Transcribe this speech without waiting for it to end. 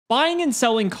Buying and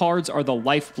selling cards are the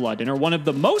lifeblood and are one of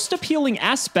the most appealing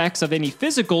aspects of any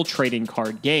physical trading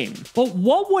card game. But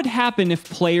what would happen if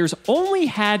players only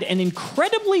had an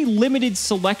incredibly limited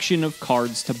selection of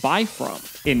cards to buy from?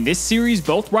 In this series,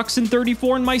 both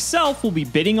Ruxin34 and myself will be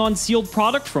bidding on sealed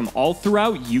product from all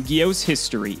throughout Yu-Gi-Oh's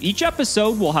history. Each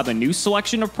episode will have a new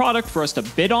selection of product for us to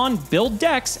bid on, build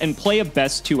decks, and play a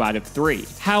best 2 out of 3.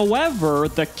 However,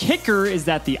 the kicker is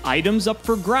that the items up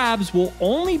for grabs will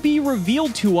only be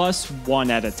revealed to us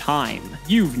one at a time.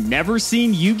 You've never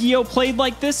seen Yu-Gi-Oh played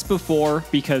like this before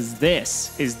because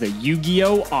this is the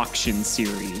Yu-Gi-Oh Auction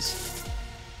Series.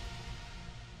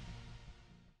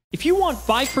 If you want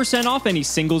 5% off any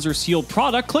singles or sealed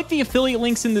product, click the affiliate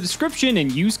links in the description and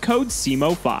use code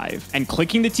Cimoooooooo5. And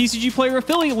clicking the TCG Player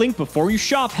affiliate link before you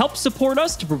shop helps support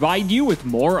us to provide you with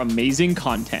more amazing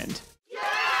content.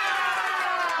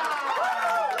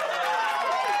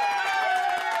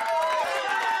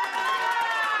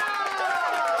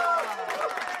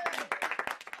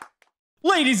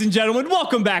 Ladies and gentlemen,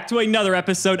 welcome back to another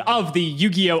episode of the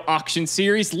Yu-Gi-Oh! Auction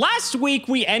Series. Last week,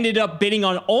 we ended up bidding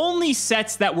on only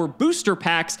sets that were booster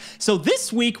packs, so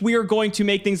this week we are going to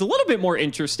make things a little bit more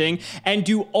interesting and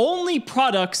do only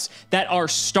products that are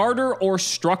starter or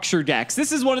structure decks.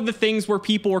 This is one of the things where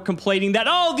people were complaining that,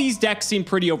 oh, these decks seem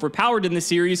pretty overpowered in the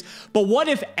series, but what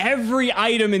if every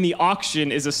item in the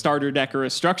auction is a starter deck or a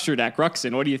structure deck?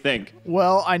 Ruxin, what do you think?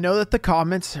 Well, I know that the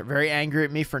comments are very angry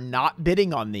at me for not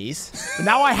bidding on these.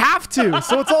 Now I have to,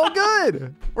 so it's all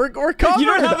good. We're covered. You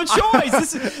don't have a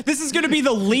choice. This is going to be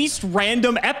the least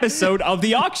random episode of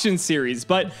the auction series,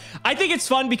 but I think it's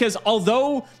fun because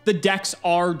although the decks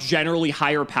are generally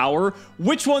higher power,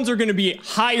 which ones are going to be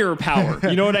higher power?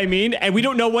 You know what I mean? And we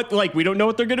don't know what they're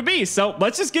going to be. So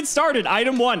let's just get started.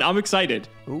 Item 1. I'm excited.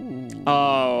 Ooh.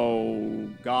 Oh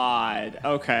God.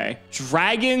 Okay.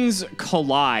 Dragons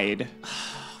Collide.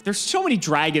 There's so many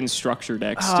dragon structure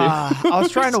decks, too. I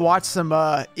was trying to watch some,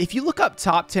 if you look up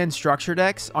top 10 structure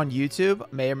decks on YouTube,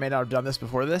 may or may not have done this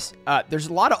before this, there's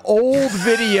a lot of old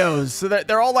videos, so that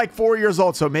they're all like 4 years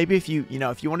old. So maybe if you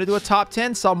want to do a top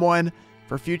 10 someone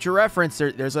for future reference,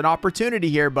 there's an opportunity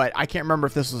here, but I can't remember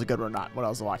if this was a good one or not when I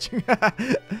was watching.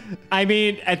 I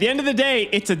mean, at the end of the day,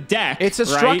 it's a deck. It's a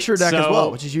structure deck as well,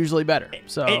 which is usually better.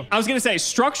 So I was going to say,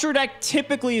 structure deck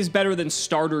typically is better than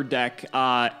starter deck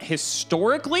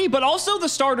historically, but also the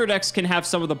starter decks can have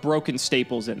some of the broken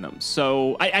staples in them.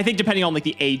 So I think depending on like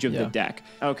the age of the deck.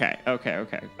 Okay.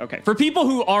 For people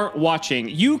who aren't watching,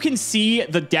 you can see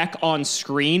the deck on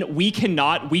screen. We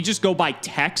cannot. We just go by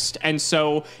text, and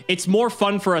so it's more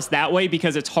fun for us that way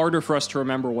because it's harder for us to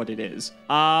remember what it is.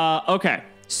 Okay.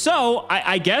 So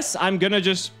I guess I'm going to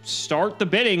just start the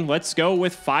bidding. Let's go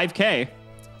with 5K.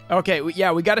 Okay,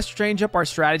 yeah, we got to change up our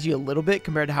strategy a little bit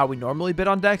compared to how we normally bid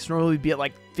on decks. Normally we'd be at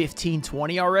like 15,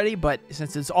 20 already, but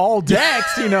since it's all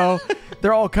decks,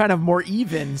 they're all kind of more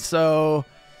even. So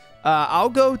I'll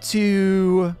go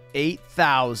to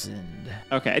 8,000.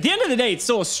 Okay, at the end of the day, it's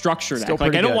still a structure deck.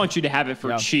 Like, I don't want you to have it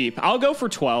for cheap. I'll go for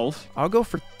 12. I'll go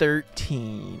for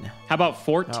 13. How about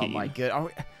 14? Oh, my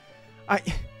God.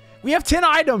 We have 10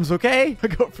 items, okay? I'll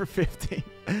go for 15.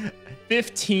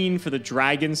 15 for the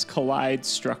Dragons Collide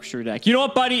structure deck. You know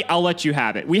what, buddy? I'll let you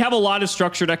have it. We have a lot of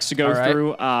structure decks to go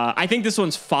through. I think this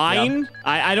one's fine.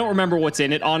 Yeah. I don't remember what's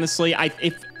in it, honestly.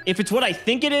 If it's what I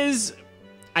think it is,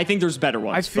 I think there's better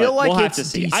ones. I feel like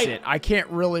it's decent. I can't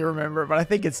really remember, but I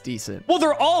think it's decent. Well,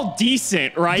 they're all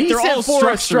decent, right? They're all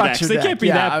structure decks. They can't be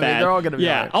that bad. I mean, they're all going to be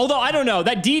right. Although, I don't know.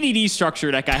 That DDD structure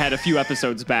deck I had a few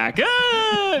episodes back.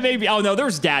 Maybe. Oh, no. There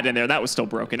was Dad in there. That was still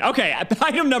broken. Okay.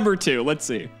 Item number 2. Let's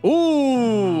see.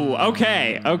 Ooh.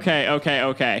 Okay.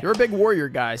 You're a big warrior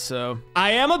guy, so.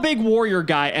 I am a big warrior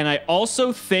guy, and I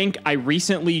also think I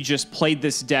recently just played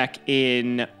this deck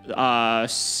in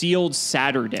Sealed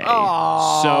Saturday.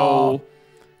 Aww. So,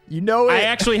 I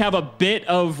actually have a bit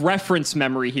of reference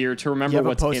memory here to remember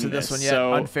what's in this. One yet.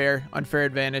 So unfair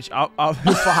advantage. I'll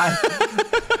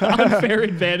 5. Unfair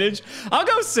advantage. I'll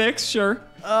go 6. Sure.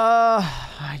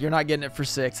 You're not getting it for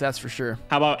 6. That's for sure.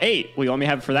 How about 8? Will you let me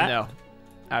have it for that? No,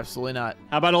 absolutely not.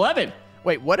 How about 11?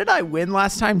 Wait, what did I win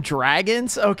last time?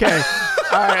 Dragons? Okay.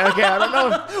 All right, okay. I don't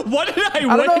know. What did I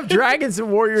win? I don't know if dragons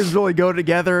and warriors really go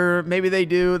together. Maybe they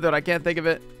do, that I can't think of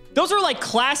it. Those are like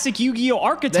classic Yu-Gi-Oh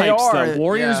archetypes, though.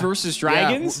 Warriors versus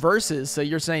dragons. Yeah, versus. So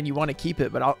you're saying you want to keep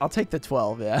it, but I'll take the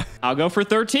 12. Yeah. I'll go for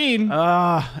 13.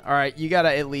 All right. You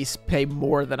gotta at least pay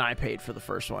more than I paid for the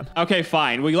first one. Okay,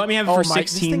 fine. Will you let me have it for 16?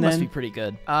 This thing must be pretty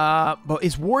good. But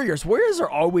it's warriors. Warriors are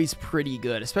always pretty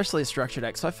good, especially a structure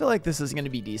deck. So I feel like this is gonna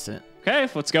be decent. Okay,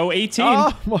 let's go 18.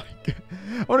 Oh my god.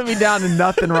 I want to be down to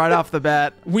nothing right off the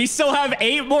bat. We still have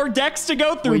 8 more decks to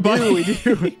go through, We buddy.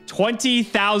 do.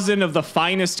 20,000 of the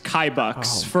finest Kai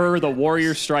Bucks for the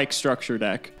Warrior Strike structure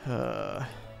deck.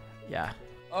 Yeah.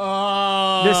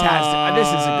 This This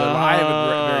is a good one. I have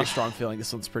a very strong feeling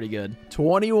this one's pretty good.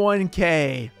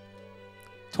 21K.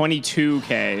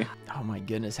 22K. Oh my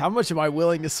goodness. How much am I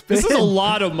willing to spend? This is a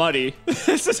lot of money.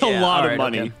 This is a lot of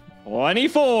money. Okay.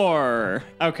 24.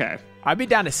 Okay. I'd be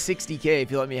down to 60K if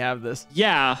you let me have this.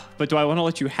 Yeah, but do I want to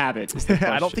let you have it? Is the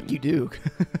I don't question. think you do.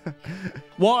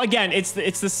 Well, again, it's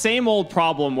the same old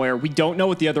problem where we don't know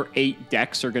what the other 8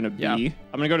 decks are going to be. Yeah.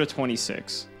 I'm going to go to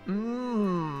 26.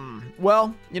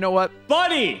 Well, you know what?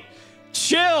 Buddy,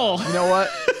 chill. You know what?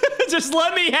 Just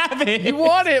let me have it. You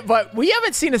want it, but we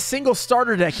haven't seen a single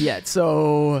starter deck yet,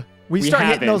 so we start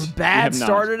hitting those bad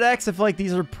starter decks. I feel like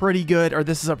these are pretty good, or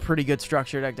this is a pretty good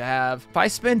structure deck to have. If I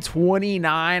spend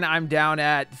 29, I'm down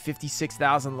at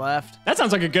 56,000 left. That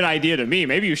sounds like a good idea to me.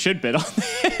 Maybe you should bid on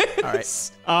this. All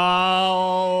right.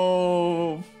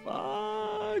 Oh,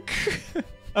 fuck.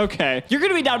 Okay. You're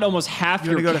going to be down to almost half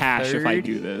your cash if I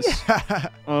do this. Yeah.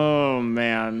 Oh,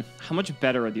 man. How much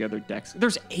better are the other decks?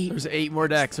 There's 8. There's 8 more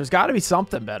decks. There's got to be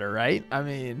something better, right? I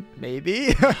mean,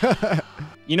 maybe.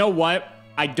 You know what?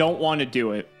 I don't want to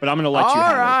do it, but I'm going to let you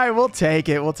have it. All right, we'll take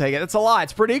it. We'll take it. It's a lot.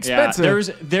 It's pretty expensive.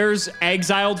 Yeah, there's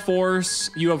Exiled Force.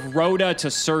 You have Rhoda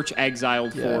to search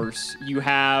Exiled Force. You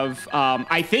have,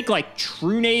 I think, like,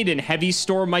 Trunade and Heavy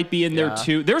Storm might be in there,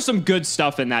 too. There's some good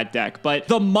stuff in that deck, but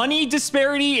the money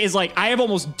disparity is, like, I have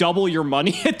almost double your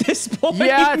money at this point.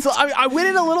 Yeah, I went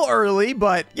in a little early,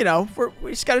 but, you know,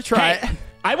 we just got to try it.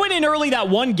 I went in early that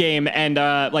one game and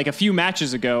like a few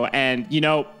matches ago, and you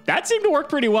know that seemed to work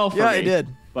pretty well for me. Yeah, it did.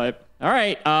 But all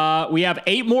right, we have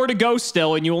 8 more to go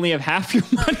still, and you only have half your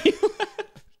money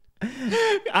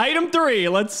left. Item 3.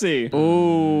 Let's see.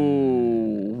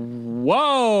 Ooh,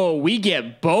 whoa! We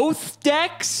get both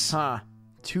decks.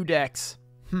 2 decks.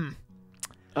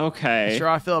 Okay. Sure,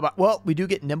 how I feel about. Well, we do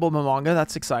get Nimble Mamanga.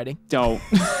 That's exciting. Don't.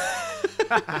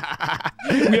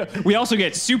 we also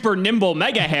get Super Nimble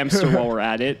Mega Hamster while we're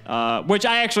at it, which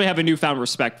I actually have a newfound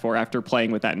respect for after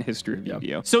playing with that in History of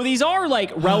Yu-Gi-Oh! So these are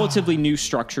like relatively new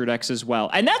structure decks as well.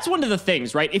 And that's one of the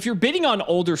things, right? If you're bidding on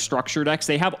older structure decks,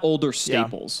 they have older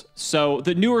staples. So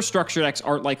the newer structure decks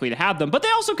aren't likely to have them, but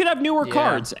they also could have newer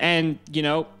cards. And, you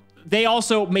know, they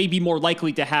also may be more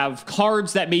likely to have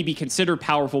cards that may be considered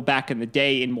powerful back in the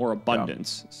day in more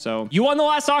abundance. So you won the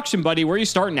last auction, buddy. Where are you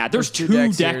starting at? There's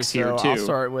 2 decks here, too. I'll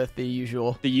start with the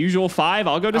usual. The usual 5.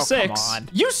 I'll go to 6. Come on.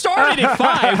 You started at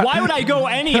 5. Why would I go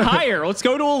any higher? Let's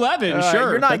go to 11. Sure,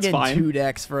 you're not getting fine. 2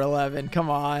 decks for 11. Come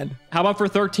on. How about for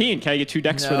 13? Can I get 2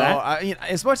 decks for that? I mean,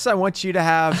 as much as I want you to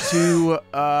have 2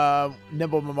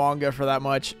 Nimble Mamanga for that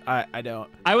much, I don't.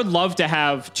 I would love to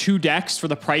have 2 decks for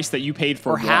the price that you paid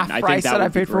for one. Half I price think that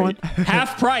would be I paid for one.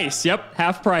 Half price. Yep,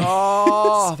 half price.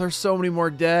 Oh, there's so many more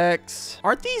decks.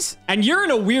 Aren't these? And you're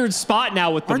in a weird spot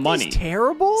now with the money. These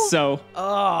terrible? So,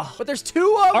 but there's 2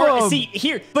 of them. All right, see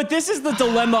here, but this is the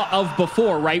dilemma of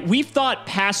before, right? We've thought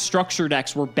past structure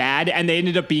decks were bad, and they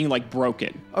ended up being like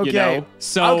broken. Okay. You know?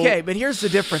 So okay, but here's the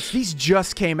difference. These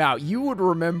just came out. You would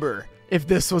remember if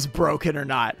this was broken or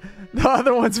not. The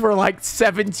other ones were like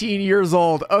 17 years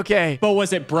old. Okay. But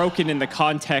was it broken in the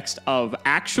context of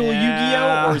actual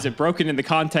Yu-Gi-Oh, or is it broken in the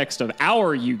context of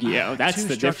our Yu-Gi-Oh? That's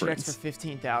the difference. 2 structure decks for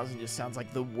 15,000 just sounds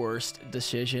like the worst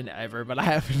decision ever, but I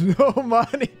have no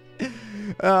money.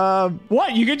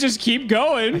 What? You could just keep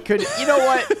going. You know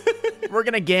what? We're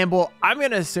going to gamble. I'm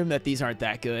going to assume that these aren't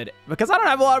that good because I don't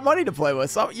have a lot of money to play with.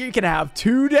 So you can have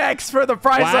 2 decks for the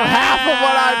price of half of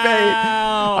what I paid.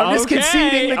 I'm just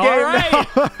conceding the game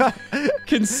now.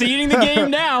 Conceding the game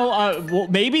now. Well,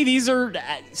 maybe these are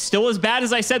still as bad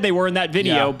as I said they were in that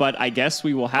video, but I guess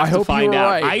we will have to find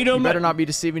out. Right. You better not be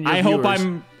deceiving your viewers.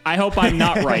 I hope I'm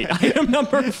not right. Item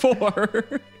number 4.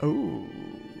 Ooh.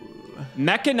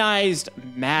 Mechanized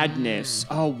Madness.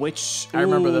 Oh, I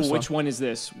remember this one. Which one is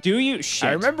this? Do you? Shit.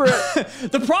 I remember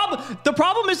it. The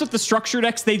problem is with the structure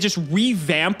decks, they just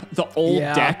revamp the old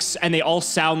decks and they all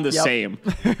sound the same.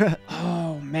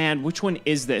 Oh man, which one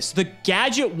is this? The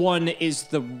Gadget one is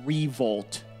the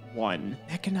Revolt one.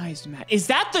 Mechanized Madness. Is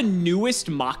that the newest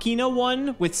Machina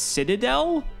one with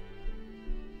Citadel?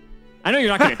 I know you're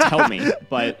not going to tell me,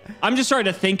 but I'm just trying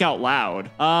to think out loud.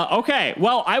 Okay,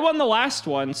 well, I won the last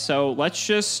one, so let's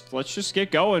just get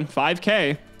going.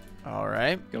 5K. All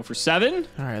right. Go for 7.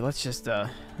 All right, let's just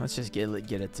get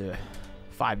it to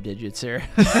 5 digits here.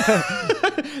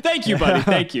 Thank you, buddy.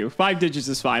 Thank you. 5 digits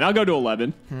is fine. I'll go to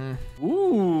 11.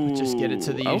 Ooh. Just get it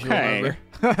to the usual number.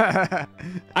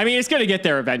 I mean, it's going to get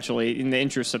there eventually. In the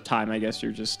interest of time, I guess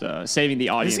you're just saving the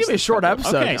audience. This is going to be a short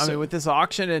episode. Okay, I mean, with this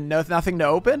auction and nothing to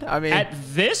open, I mean... At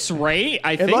this rate,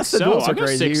 I think unless the duels so. are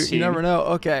crazy, 16. you never know.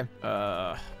 Okay.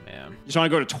 You just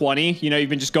want to go to 20? You know, you've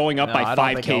been just going up by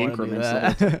 5K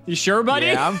increments. You sure, buddy?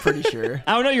 Yeah, I'm pretty sure.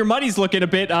 I don't know. Your money's looking a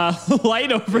bit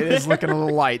light over there. It is looking a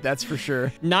little light, that's for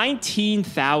sure.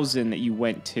 19,000 that you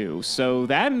went to. So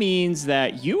that means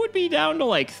that you would be down to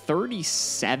like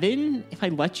 37 if I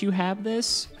let you have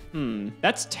this.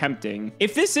 That's tempting.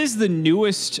 If this is the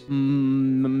newest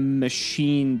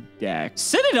machine deck,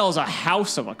 Citadel's a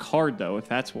house of a card, though, if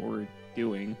that's what we're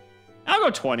doing. I'll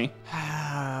go 20.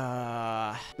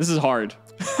 This is hard.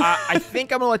 I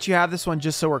think I'm going to let you have this one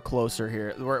just so we're closer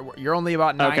here. You're only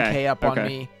about 9K up on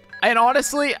me. And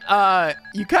honestly,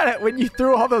 you kind of, when you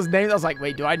threw all those names, I was like,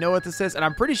 wait, do I know what this is? And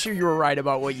I'm pretty sure you were right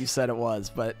about what you said it was.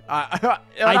 But I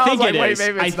think it is.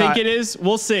 I think it is.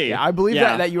 We'll see. Yeah, I believe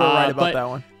that you were right about that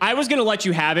one. I was going to let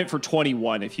you have it for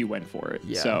 21 if you went for it.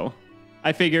 Yeah. So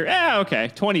I figure,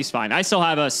 okay, 20's fine. I still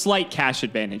have a slight cash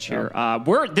advantage here.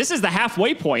 This is the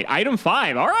halfway point. Item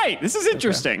 5. All right, this is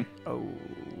interesting.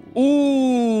 Ooh.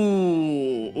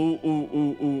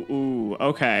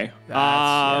 Okay.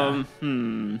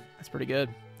 That's pretty good.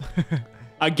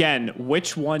 Again,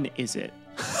 which one is it?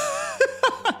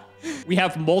 We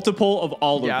have multiple of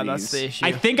all of these. Yeah, that's the issue.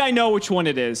 I think I know which one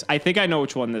it is. I think I know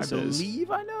which one this is. I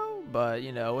believe I know, but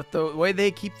you know, with the way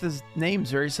they keep the names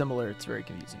very similar, it's very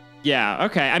confusing. Yeah,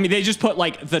 okay. I mean, they just put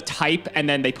like the type and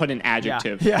then they put an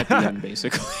adjective at the end,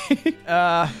 basically.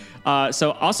 So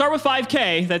I'll start with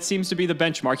 5K. That seems to be the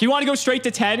benchmark. You want to go straight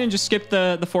to 10 and just skip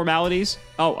the formalities?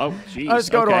 Oh, geez. Let's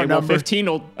go to our number. 15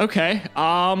 will... Okay.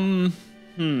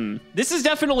 This is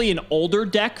definitely an older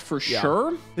deck for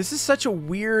sure. This is such a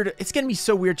weird... It's going to be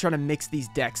so weird trying to mix these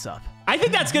decks up. I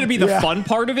think that's going to be the fun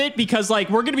part of it because, like,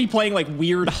 we're going to be playing, like,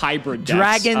 weird hybrid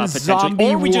decks. Dragon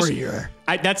Zombie Warrior.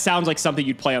 That sounds like something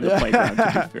you'd play on the playground,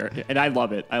 to be fair. And I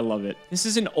love it. I love it. This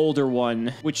is an older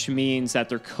one, which means that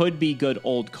there could be good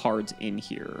old cards in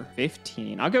here.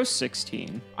 15. I'll go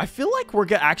 16. I feel like we're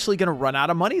actually going to run out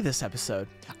of money this episode.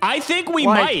 I think we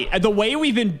might. The way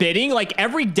we've been bidding, like,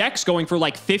 every deck's going for,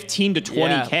 like, 15 to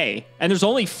 20K. Yeah. And there's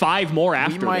only 5 more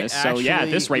after this. So, yeah,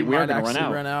 at this rate, we're going to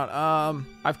run out.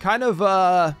 I've kind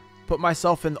of put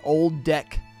myself in the old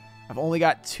deck. I've only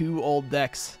got 2 old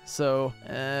decks, so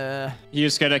you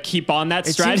just gotta keep on that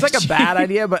strategy. It seems like a bad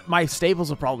idea, but my staples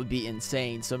will probably be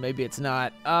insane, so maybe it's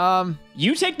not.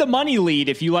 You take the money lead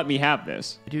if you let me have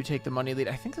this. I do take the money lead.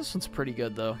 I think this one's pretty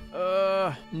good though.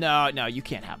 No, you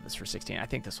can't have this for 16. I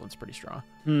think this one's pretty strong.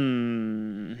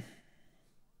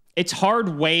 It's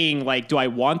hard weighing, like, do I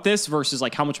want this versus,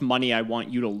 like, how much money I want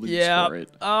you to lose for it.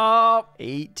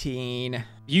 18.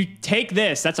 You take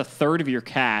this. That's a third of your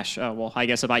cash. Oh, well, I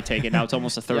guess if I take it now, it's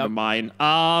almost a third of mine.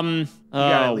 Oh,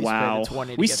 wow.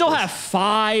 We still have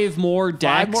 5 more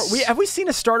decks. Have we seen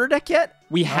a starter deck yet?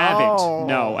 We haven't.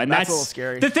 No, and that's a little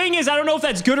scary. The thing is, I don't know if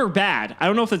that's good or bad.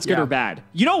 Good or bad.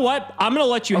 You know what? I'm going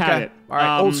to let you have it. All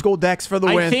right, old school decks for the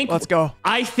win. Let's go.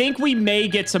 I think we may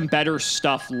get some better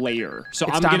stuff later. So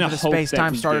I'm going to hope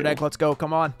space-time starter deck. Let's go.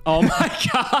 Come on. Oh, my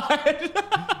God.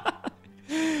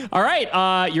 All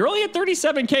right, you're only at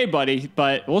 37K, buddy,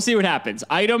 but we'll see what happens.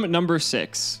 Item number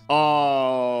 6.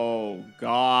 Oh,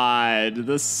 God.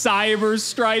 The Cyber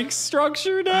Strike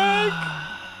structure deck.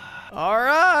 All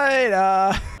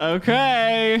right.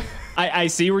 Okay. I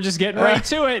see we're just getting right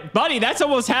to it. Buddy, that's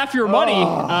almost half your money.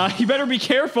 You better be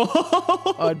careful.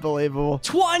 Unbelievable.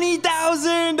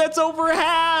 20,000. That's over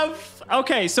half.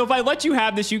 Okay, so if I let you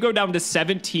have this, you go down to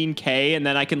 17K, and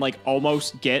then I can, like,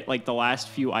 almost get, like, the last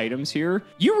few items here.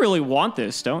 You really want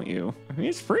this, don't you? I mean,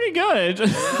 it's pretty good.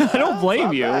 I don't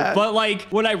blame you. But, like,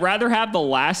 would I rather have the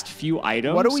last few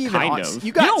items? What are we even on?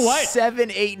 You got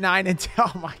 7, 8, 9, and 10.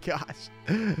 Oh, my gosh.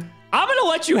 I'm going to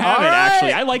let you have it,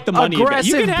 actually. I like the money.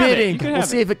 Aggressive bidding. We'll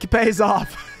see if it pays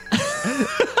off.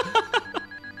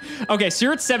 Okay, so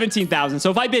you're at 17,000.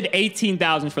 So if I bid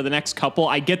 18,000 for the next couple,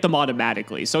 I get them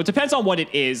automatically. So it depends on what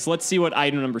it is. Let's see what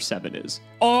item number 7 is.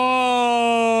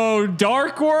 Oh,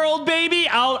 Dark World, baby.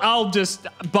 I'll just,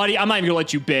 buddy, I'm not even gonna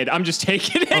let you bid. I'm just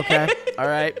taking it. Okay. All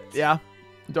right. Yeah.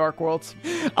 Dark Worlds.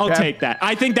 I'll take that.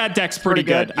 I think that deck's pretty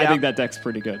good. Yeah. I think that deck's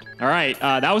pretty good. All right.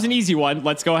 That was an easy one.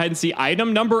 Let's go ahead and see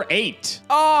item number 8.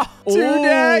 Oh, 2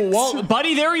 decks. Well,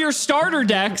 buddy, there are your starter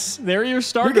decks. You're going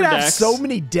to have so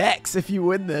many decks if you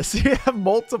win this. You have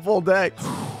multiple decks.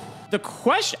 The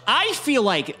question, I feel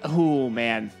like, oh,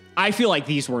 man. I feel like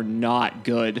these were not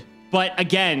good. But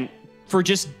again, for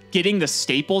just getting the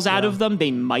staples out of them, they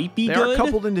might be good. They are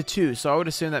coupled into 2, so I would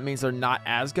assume that means they're not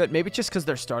as good. Maybe just because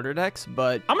they're starter decks,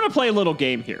 but... I'm going to play a little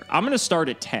game here. I'm going to start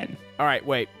at 10. All right,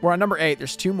 wait. We're on number 8.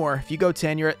 There's 2 more. If you go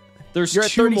 10, you're at... There's You're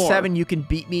at 2 37. more. You can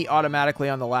beat me automatically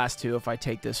on the last 2 if I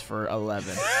take this for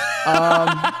 11.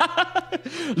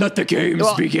 Let the games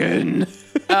begin.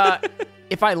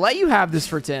 If I let you have this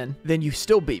for 10, then you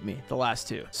still beat me the last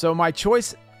 2. So my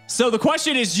choice... So the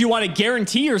question is, do you want to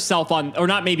guarantee yourself on, or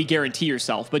not maybe guarantee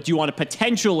yourself, but do you want to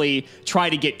potentially try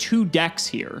to get 2 decks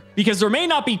here? Because there may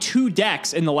not be 2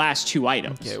 decks in the last 2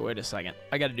 items. Okay, wait a second.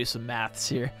 I got to do some maths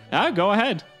here. Go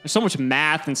ahead. There's so much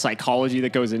math and psychology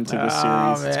that goes into this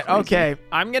series. Man. Okay,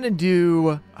 I'm going to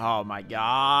do... Oh, my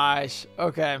gosh.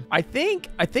 Okay. I think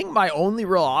my only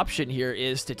real option here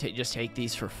is to just take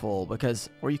these for full, because...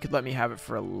 Or you could let me have it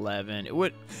for 11. It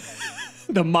would...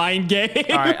 The mind games.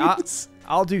 All right,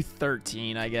 I'll do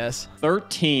 13, I guess.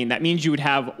 13. That means you would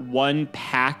have 1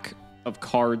 pack of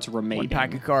cards remaining. 1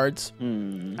 pack of cards.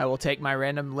 I will take my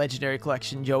random legendary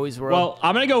collection, Joey's World. Well,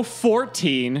 I'm going to go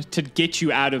 14 to get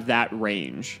you out of that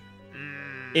range.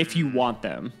 If you want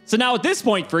them. So now at this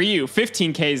point for you,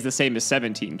 15K is the same as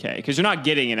 17K because you're not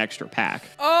getting an extra pack.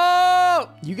 Oh!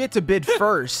 You get to bid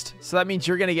first. So that means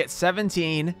you're going to get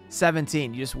 17,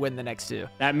 17. You just win the next 2.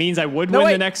 That means I would win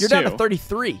the next 2. You're down to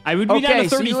 33. I would be down to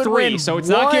 33, so it's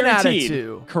not guaranteed. Out of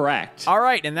 2. Correct. All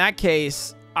right, in that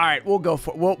case, all right, we'll go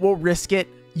for we'll risk it.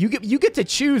 You get to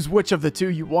choose which of the 2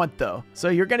 you want, though. So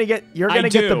you're gonna get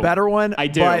the better one. I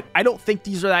do. But I don't think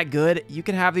these are that good. You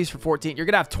can have these for 14. You're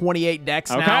gonna have 28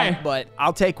 decks now, but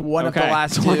I'll take one of the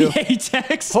last 28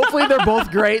 decks. Hopefully they're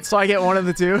both great, so I get one of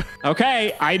the 2.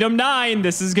 Okay, item 9.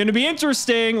 This is gonna be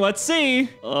interesting. Let's see.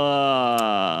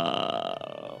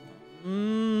 Was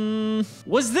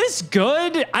this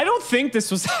good? I don't think this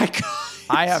was that good.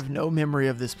 I have no memory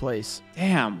of this place.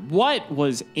 Damn, what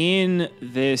was in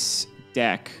this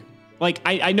deck? Like,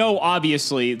 I know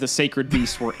obviously the Sacred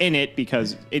Beasts were in it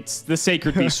because it's the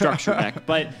Sacred Beast structure deck,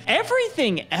 but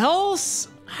everything else,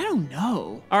 I don't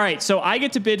know. All right, so I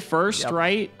get to bid first,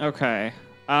 right? Okay.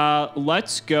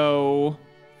 Let's go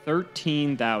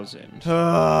 13,000.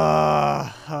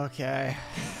 Okay.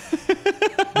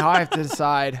 Now I have to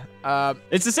decide.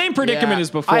 It's the same predicament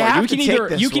as before.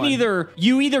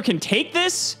 You either can take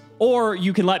this or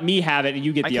you can let me have it and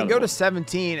you get the other one. I can go to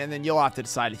 17 and then you'll have to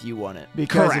decide if you want it.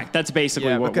 Correct. That's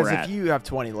basically what we're at. Because if you have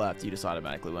 20 left, you just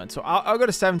automatically win. So I'll go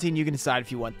to 17. You can decide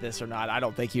if you want this or not. I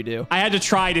don't think you do. I had to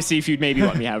try to see if you'd maybe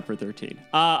let me have it for 13.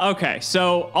 Okay,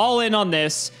 so all in on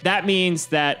this. That means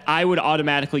that I would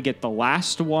automatically get the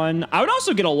last one. I would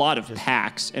also get a lot of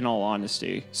packs, in all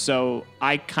honesty. So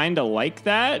I kind of like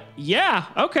that. Yeah,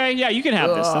 okay. Yeah, you can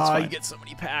have this. That's fine. You get so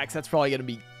many packs. That's probably going to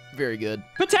be very good.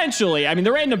 Potentially. I mean,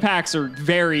 the random packs are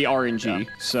very RNG. Yeah.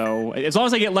 So as long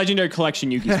as I get Legendary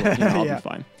Collection Yugi's, I'll be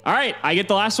fine. All right. I get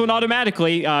the last one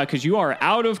automatically because you are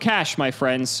out of cash, my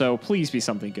friends. So please be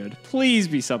something good. Please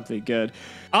be something good.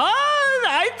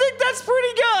 I think that's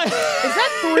pretty good. Is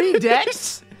that 3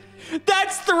 decks?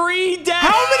 That's 3 decks.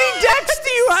 How many decks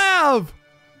do you have?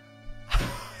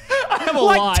 I have a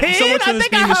lot. 10? So much for this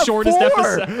being the shortest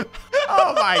episode.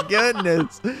 Oh my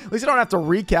goodness. At least I don't have to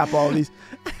recap all of these.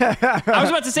 I was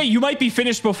about to say, you might be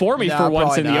finished before me for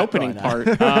once in the opening part.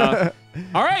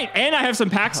 All right, and I have some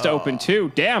packs to open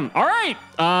too. Damn. All right,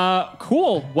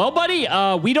 cool. Well, buddy,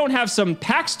 we don't have some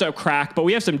packs to crack, but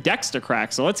we have some decks to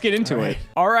crack, so let's get into it.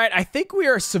 All right, I think we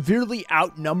are severely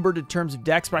outnumbered in terms of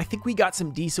decks, but I think we got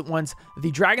some decent ones.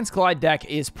 The Dragon's Collide deck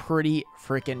is pretty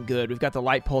freaking good. We've got the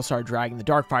Light Pulsar Dragon, the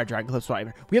Dark Fire Dragon, Eclipse White.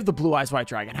 We have the Blue Eyes White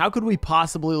Dragon. How could we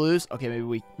possibly lose? Okay,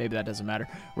 maybe that doesn't matter.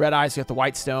 Red Eyes, we got the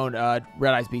White Stone,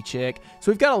 Red Eyes Beat Chick.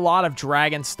 So we've got a lot of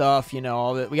dragon stuff, you know,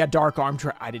 all that. We got Dark Arm,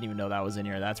 I didn't even know that was in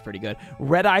here. That's pretty good.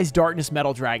 Red Eyes Darkness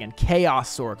Metal Dragon,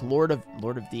 Chaos Sork, Lord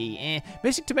of D.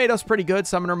 Mystic Tomato's pretty good.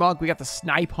 Summoner Monk. We got the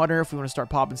Snipe Hunter if we want to start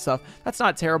popping stuff. That's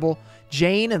not terrible.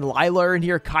 Jane and Lila are in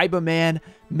here. Kaiba Man,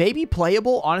 maybe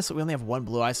playable. Honestly, we only have 1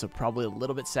 Blue Eye, so probably a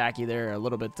little bit sacky there, a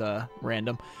little bit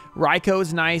random. Raikou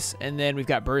is nice, and then we've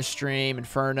got Burst Stream,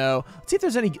 Inferno. Let's see if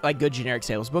there's any like good generic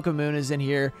stables. Book of Moon is in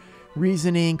here.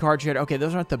 Reasoning, Card Trader. Okay,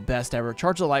 those aren't the best ever.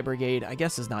 Charge the Light Brigade, I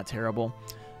guess, is not terrible.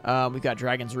 We've got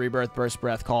Dragon's Rebirth, Burst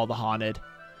Breath, Call of the Haunted.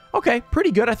 Okay,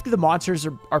 pretty good. I think the monsters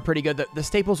are pretty good. The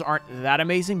staples aren't that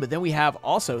amazing, but then we have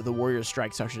also the Warrior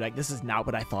Strike structure deck. This is not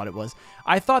what I thought it was.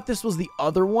 I thought this was the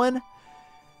other one.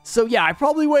 So yeah, I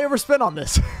probably way overspent on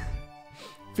this.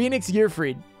 Phoenix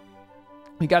Gearfried.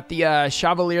 We got the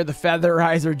Chevalier, the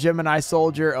Featherizer, Gemini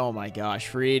Soldier. Oh my gosh,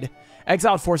 Freed.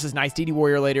 Exiled Force is nice. DD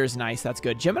Warrior Later is nice. That's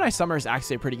good. Gemini Summer is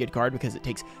actually a pretty good card because it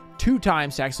takes 2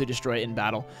 times to actually destroy it in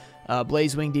battle.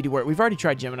 Blaze Wing, DD Warrior. We've already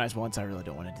tried Gemini's once. I really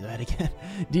don't want to do that again.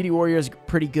 DD Warrior is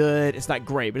pretty good. It's not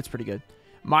great, but it's pretty good.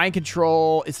 Mind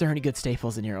Control. Is there any good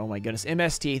staples in here? Oh my goodness.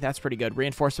 MST. That's pretty good.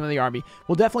 Reinforcement of the Army.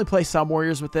 We'll definitely play some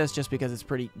Warriors with this just because it's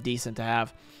pretty decent to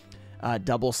have.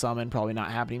 Double Summon. Probably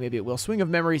not happening. Maybe it will. Swing of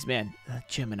Memories. Man,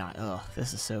 Gemini. Oh,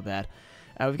 this is so bad.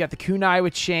 We've got the Kunai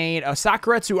with Chain. Oh,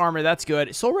 Sakuretsu Armor. That's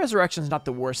good. Soul Resurrection is not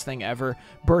the worst thing ever.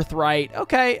 Birthright.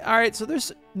 Okay. All right. So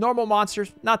there's normal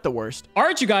monsters. Not the worst. All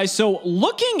right, you guys. So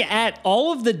looking at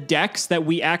all of the decks that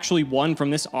we actually won from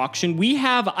this auction, we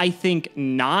have, I think,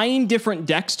 9 different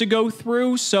decks to go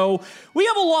through. So we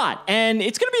have a lot. And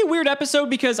it's going to be a weird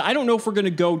episode because I don't know if we're going to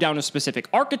go down a specific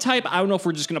archetype. I don't know if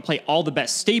we're just going to play all the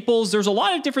best staples. There's a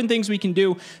lot of different things we can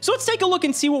do. So let's take a look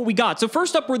and see what we got. So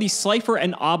first up were the Slifer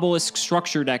and Obelisk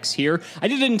structure decks here. I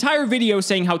did an entire video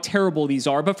saying how terrible these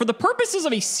are, but for the purposes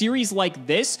of a series like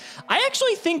this, I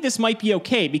actually think this might be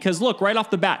okay because look, right off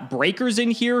the bat, Breaker's in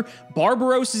here,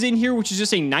 Barbaros is in here, which is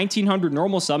just a 1900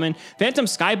 normal summon. Phantom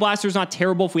Skyblaster's not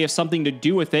terrible if we have something to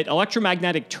do with it.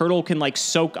 Electromagnetic Turtle can like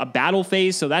soak a battle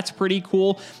phase, so that's pretty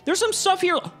cool. There's some stuff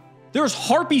here. There's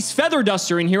Harpy's Feather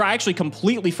Duster in here. I actually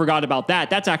completely forgot about that.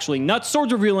 That's actually nuts.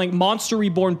 Swords Revealing, Monster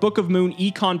Reborn, Book of Moon,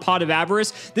 Econ, Pot of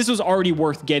Avarice. This was already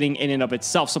worth getting in and of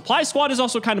itself. Supply Squad is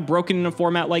also kind of broken in a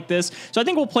format like this, so I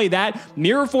think we'll play that.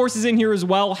 Mirror Force is in here as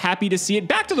well. Happy to see it.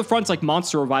 Back to the Front's like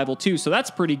Monster Revival too, so that's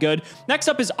pretty good. Next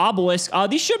up is Obelisk.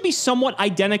 These should be somewhat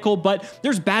identical, but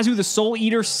there's Bazu the Soul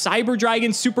Eater, Cyber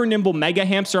Dragon, Super Nimble Mega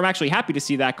Hamster. I'm actually happy to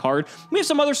see that card. We have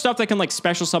some other stuff that can like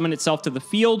special summon itself to the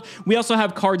field. We also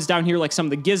have cards down here like some of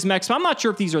the Gizmex, but I'm not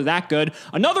sure if these are that good.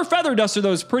 Another Feather Duster,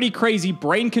 though, is pretty crazy.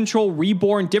 Brain Control,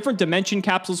 Reborn, Different Dimension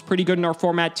Capsules, pretty good in our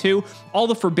format, too. All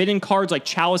the Forbidden cards like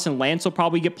Chalice and Lance will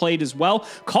probably get played as well.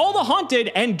 Call the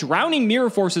Haunted and Drowning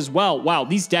Mirror Force as well. Wow,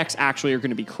 these decks actually are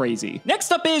going to be crazy.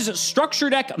 Next up is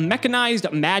Structure Deck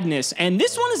Mechanized Madness, and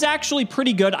this one is actually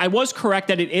pretty good. I was correct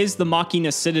that it is the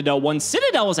Machina Citadel one.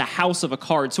 Citadel is a house of a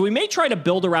card, so we may try to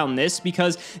build around this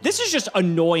because this is just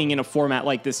annoying in a format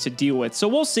like this to deal with. So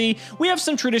we'll see. We have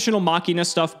some traditional Machina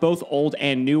stuff, both old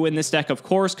and new in this deck, of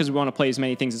course, because we want to play as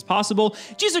many things as possible.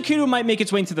 Jizukudo might make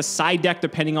its way into the side deck,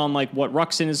 depending on like what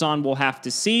Ruxin is on. We'll have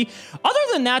to see. Other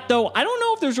than that, though, I don't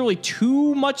know if there's really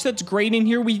too much that's great in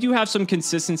here. We do have some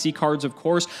consistency cards, of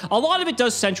course. A lot of it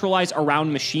does centralize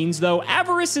around machines, though.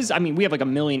 Avarice is, I mean, we have like a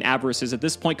million Avarices at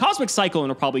this point. Cosmic Cyclone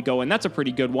will probably go in. That's a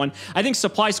pretty good one. I think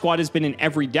Supply Squad has been in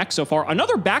every deck so far.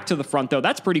 Another Back to the Front, though.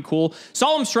 That's pretty cool.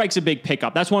 Solemn Strike's a big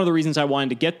pickup. That's one of the reasons I wanted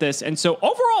to get this. And so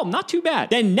overall, not too bad.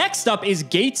 Then next up is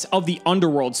Gates of the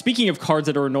Underworld. Speaking of cards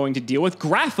that are annoying to deal with,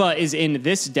 Grapha is in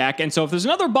this deck. And so if there's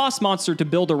another boss monster to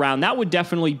build around, that would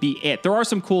definitely be it. There are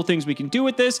some cool things we can do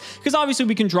with this because obviously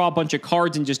we can draw a bunch of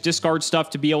cards and just discard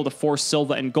stuff to be able to force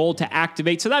Silva and Gold to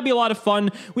activate. So that'd be a lot of fun.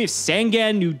 We have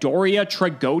Sangan, Newdoria,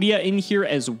 Tragodia in here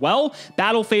as well.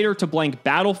 Battle Fader to blank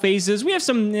battle phases. We have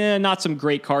some, not some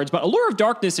great cards, but Allure of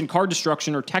Darkness and Card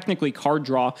Destruction are technically card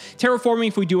draw. Terraforming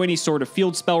if we do any sort of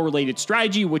field spell related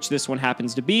strategy, which this one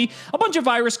happens to be. A bunch of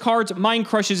Virus cards, Mind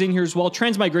Crush is in here as well.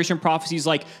 Transmigration Prophecies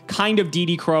like kind of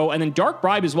DD Crow, and then Dark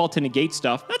Bribe as well to negate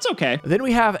stuff. That's okay. Then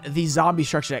we have the Zombie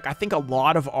Structure Deck. I think a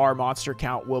lot of our monster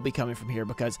count will be coming from here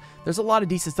because there's a lot of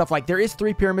decent stuff. Like there is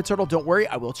 3 Pyramid Turtle. Don't worry,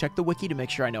 I will check the wiki to make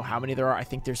sure I know how many there are. I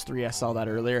think there's 3. I saw that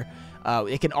earlier.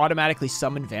 It can automatically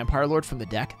summon Vampire Lord from the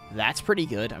deck. That's pretty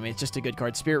good. I mean, it's just a good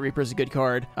card. Spirit Reaper is a good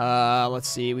card. Let's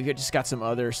see. We've just got some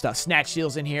other stuff. Snatch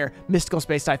Seals in here. Mystical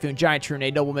Space Typhoon, Giant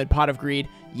Trunade, Nobleman, Pot of Greed.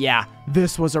 Yeah,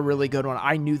 this was a really good one.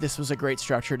 I knew this was a great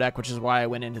structure deck, which is why I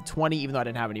went into 20, even though I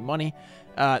didn't have any money.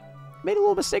 Made a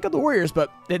little mistake on the Warriors,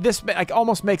 but this like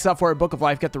almost makes up for it. Book of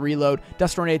Life, got the Reload,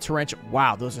 Dust Tornado, Torrential.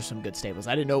 Wow, those are some good staples.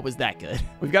 I didn't know it was that good.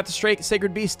 We've got the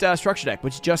Sacred Beast structure deck,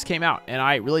 which just came out, and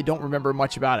I really don't remember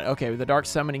much about it. Okay, with the Dark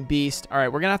Summoning Beast. All right,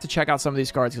 we're gonna have to check out some of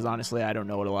these cards because honestly, I don't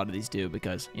know what a lot of these do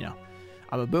because, you know,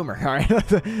 I'm a boomer. All right,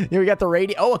 here we got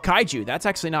the Oh, a Kaiju. That's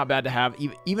actually not bad to have,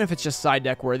 even if it's just side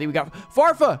deck worthy. We got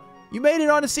Farfa. You made it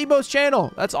on Sibo's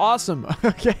channel. That's awesome.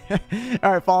 Okay.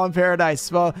 All right, Fallen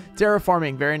Paradise. Well,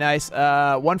 Terraforming. Very nice.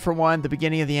 1 for 1. The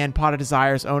Beginning of the End. Pot of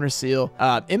Desires. Owner Seal.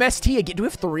 MST again. Do we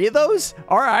have 3 of those?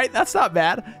 All right. That's not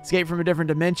bad. Escape from a Different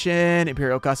Dimension.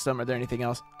 Imperial Custom. Are there anything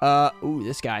else? Ooh,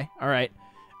 this guy. All right.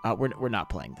 We're not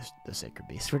playing the Sacred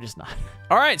Beast. We're just not.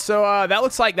 All right, so that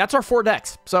looks like that's our 4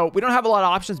 decks. So we don't have a lot of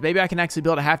options. Maybe I can actually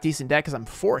build a half-decent deck because I'm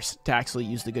forced to actually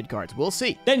use the good cards. We'll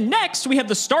see. Then next, we have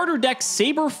the starter deck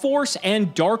Saber Force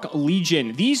and Dark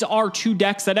Legion. These are 2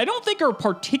 decks that I don't think are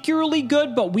particularly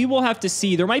good, but we will have to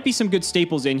see. There might be some good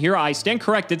staples in here. I stand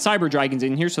corrected. Cyber Dragon's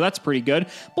in here, so that's pretty good.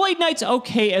 Blade Knight's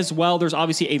okay as well. There's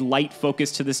obviously a light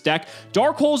focus to this deck.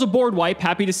 Dark Hole's a board wipe.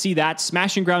 Happy to see that.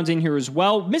 Smashing Ground's in here as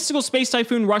well. Mystical Space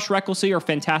Typhoon, Rush Recklessly are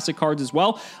fantastic cards as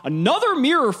well. Another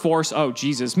Mirror Force. Oh,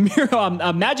 Jesus.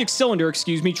 Magic Cylinder,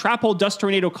 excuse me. Trap Hole, Dust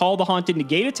Tornado, Call the Haunted,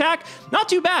 Negate Attack. Not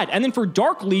too bad. And then for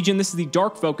Dark Legion, this is the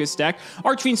Dark Focus deck.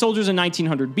 Archfiend Soldier's a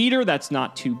 1900 beater. That's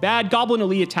not too bad. Goblin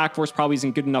Elite Attack Force probably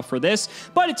isn't good enough for this,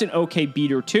 but it's an okay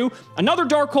beater too. Another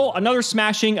Dark Hole, another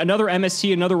Smashing, another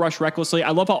MST, another Rush Recklessly.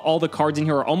 I love how all the cards in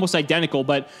here are almost identical,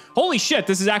 but holy shit,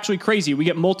 this is actually crazy. We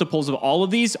get multiples of all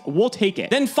of these. We'll take it.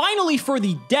 Then finally for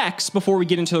the decks, before we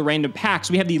get into the random packs,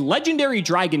 we have the Legendary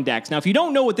Dragon decks. Now, if you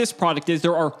don't know what this product is,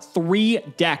 there are 3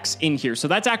 decks in here, so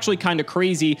that's actually kind of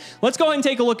crazy. Let's go ahead and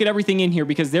take a look at everything in here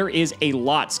because there is a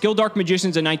lot. Skill Dark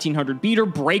Magician's a 1900 beater.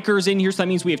 Breakers in here, so that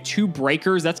means we have 2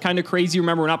 Breakers. That's kind of crazy.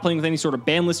 Remember, we're not playing with any sort of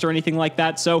ban list or anything like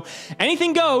that, so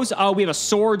anything goes. We have a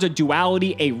Swords, a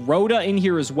Duality, a Rhoda in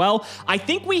here as well. I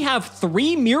think we have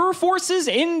 3 Mirror Forces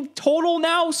in total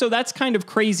now, so that's kind of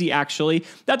crazy, actually.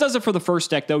 That does it for the first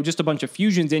deck, though. Just a bunch of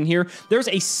fusions in here. There's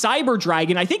a Cyber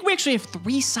Dragon. I think we actually have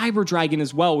 3 Cyber Dragon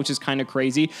as well, which is kind of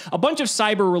crazy. A bunch of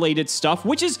cyber-related stuff,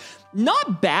 which is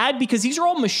not bad because these are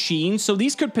all machines, so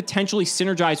these could potentially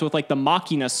synergize with like the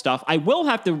Machina stuff. I will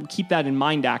have to keep that in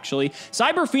mind, actually.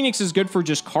 Cyber Phoenix is good for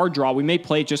just card draw. We may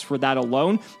play it just for that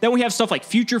alone. Then we have stuff like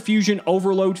Future Fusion,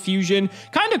 Overload Fusion.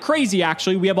 Kind of crazy,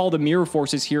 actually. We have all the Mirror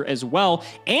Forces here as well,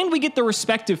 and we get the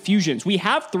respective fusions. We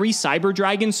have 3 Cyber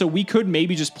Dragons, so we could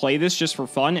maybe just play this just for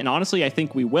fun, and honestly, I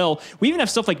think we will. We even have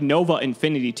stuff like Nova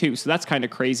Infinity too, so that's kind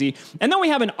of crazy. And then we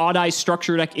have an Odd Eye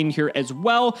structure deck in here as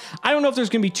well. I don't know if there's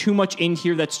going to be too much in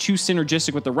here that's too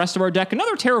synergistic with the rest of our deck.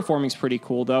 Another Terraforming is pretty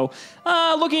cool, though.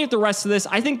 Looking at the rest of this,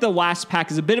 I think the last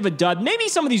pack is a bit of a dud. Maybe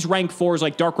some of these rank 4s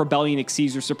like Dark Rebellion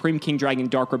Exceeds or Supreme King Dragon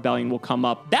Dark Rebellion will come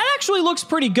up. That actually looks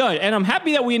pretty good, and I'm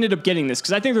happy that we ended up getting this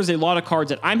because I think there's a lot of cards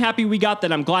that I'm happy we got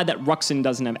that I'm glad that Ruxin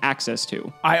doesn't have access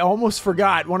to. I almost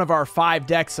forgot one of our 5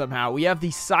 decks somehow. We have the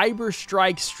Cyber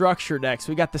Strike structure decks.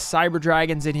 We got the Cyber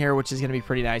Dragons in here, which is going to be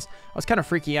pretty nice. I was kind of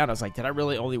freaking out. I was like, did I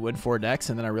really only win 4 decks?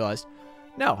 And then I realized,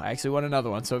 no, I actually won another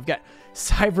one. So we've got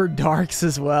Cyber Darks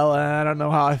as well. And I don't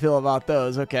know how I feel about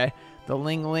those. Okay. The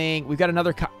Ling Ling. We've got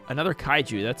another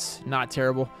Kaiju. That's not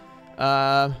terrible.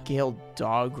 Gale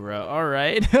Dogra. All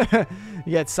right.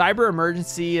 You got Cyber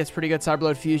Emergency. That's pretty good.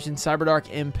 Cyberload Fusion. Cyber Dark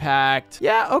Impact.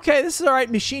 Yeah, okay. This is all right.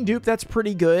 Machine Dupe. That's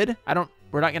pretty good.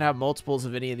 We're not going to have multiples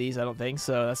of any of these, I don't think.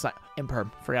 So that's not...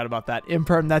 Imperm. Forgot about that.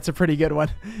 Imperm, that's a pretty good one.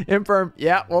 Imperm,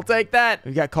 yeah, we'll take that.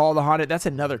 We've got Call of the Haunted. That's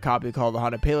another copy of Call of the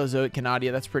Haunted. Paleozoic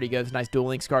Canadia, that's pretty good. It's a nice Duel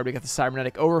Links card. We got the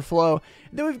Cybernetic Overflow.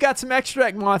 And then we've got some extra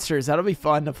deck monsters. That'll be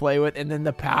fun to play with. And then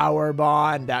the Power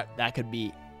Bond. That could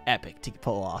be epic to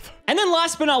pull off. And then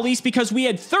last but not least, because we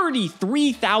had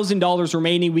 $33,000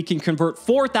 remaining, we can convert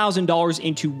 $4,000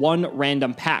 into 1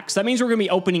 random pack. So that means we're going to be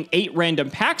opening 8 random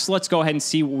packs. Let's go ahead and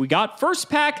see what we got. First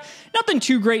pack, nothing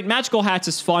too great. Magical Hats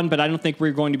is fun, but I don't think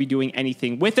we're going to be doing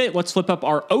anything with it. Let's flip up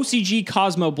our OCG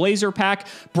Cosmo Blazer pack.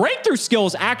 Breakthrough Skill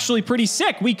is actually pretty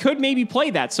sick. We could maybe play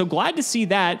that, so glad to see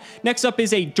that. Next up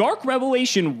is a Dark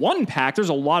Revelation 1 pack. There's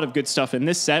a lot of good stuff in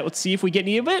this set. Let's see if we get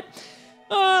any of it.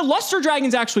 Luster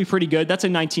Dragon's actually pretty good. That's a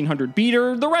 1900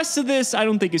 beater. The rest of this, I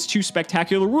don't think is too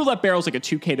spectacular. Roulette Barrel's like a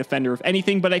 2K defender, if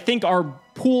anything, but I think our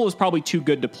pool is probably too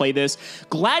good to play this.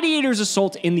 Gladiator's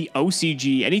Assault in the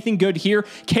OCG. Anything good here?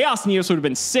 Chaos Neos would have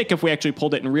been sick if we actually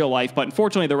pulled it in real life, but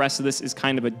unfortunately, the rest of this is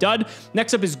kind of a dud.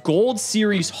 Next up is Gold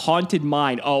Series Haunted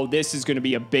Mine. Oh, this is going to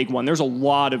be a big one. There's a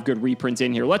lot of good reprints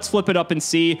in here. Let's flip it up and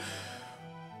see.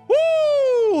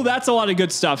 Woo! That's a lot of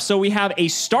good stuff. So we have a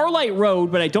Starlight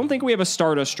Road, but I don't think we have a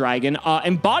Stardust Dragon.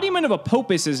 Embodiment of a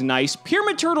Popus is nice.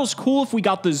 Pyramid Turtle's cool if we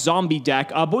got the zombie deck,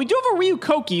 but we do have a Ryu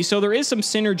Koki, so there is some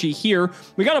synergy here.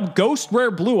 We got a Ghost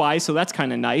Rare Blue Eye, so that's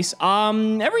kind of nice.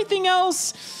 Everything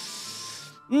else...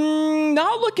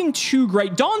 not looking too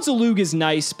great. Dawn Zalug is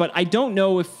nice, but I don't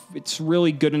know if it's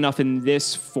really good enough in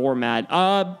this format.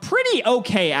 Pretty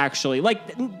okay, actually. Like,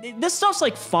 this stuff's,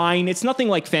 like, fine. It's nothing,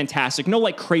 like, fantastic. No,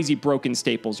 like, crazy broken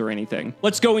staples or anything.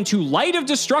 Let's go into Light of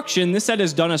Destruction. This set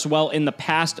has done us well in the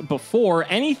past before.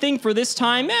 Anything for this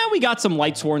time? We got some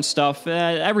Lightsworn stuff.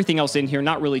 Everything else in here,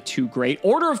 not really too great.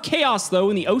 Order of Chaos, though,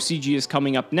 in the OCG is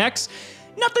coming up next.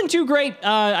 Nothing too great.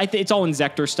 It's all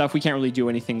Inzektor stuff. We can't really do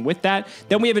anything with that.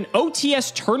 Then we have an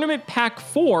OTS Tournament Pack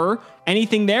 4.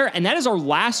 anything there, and that is our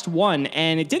last one,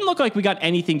 and it didn't look like we got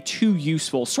anything too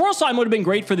useful. Swirl Slime would have been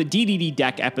great for the DDD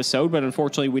deck episode, but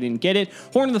unfortunately we didn't get it.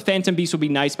 Horn of the Phantom Beast would be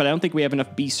nice, but I don't think we have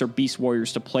enough Beasts or Beast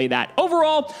Warriors to play that.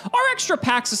 Overall, our extra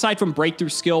packs aside from Breakthrough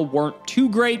Skill weren't too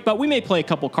great, but we may play a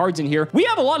couple cards in here. We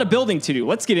have a lot of building to do.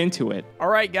 Let's get into it. All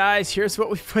right, guys, here's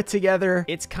what we put together.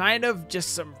 It's kind of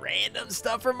just some random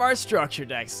stuff from our structure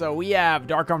deck. So we have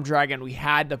Dark Arm Dragon. We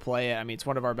had to play it. I mean, it's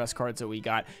one of our best cards that we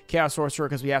got. Chaos Sorcerer,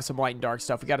 because we have some light and dark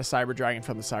stuff. We got a Cyber Dragon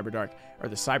from the Cyber Dark, or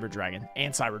the Cyber Dragon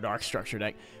and Cyber Dark structure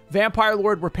deck. Vampire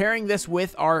Lord, we're pairing this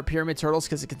with our Pyramid Turtles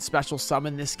because it can special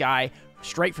summon this guy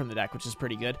straight from the deck, which is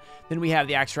pretty good. Then we have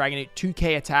the Axe Dragon,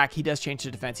 2k attack. He does change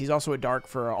the defense. He's also a dark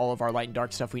for all of our light and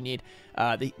dark stuff we need.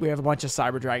 We have a bunch of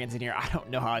Cyber Dragons in here. I don't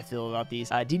know how I feel about these.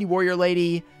 DD Warrior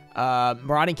Lady,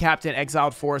 Marauding Captain,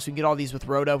 Exiled Forest. We can get all these with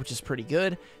Rhoda, which is pretty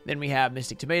good. Then we have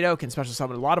Mystic Tomato, can special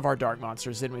summon a lot of our dark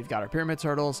monsters. Then we've got our Pyramid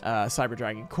Turtles, Cyber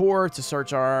Dragon Core to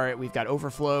search our, we've got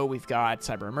Overflow, we've got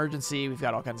Cyber Emergency, we've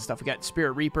got all kinds of stuff. We got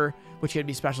Spirit Reaper, which can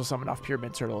be special summoned off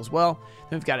Pyramid Turtle as well.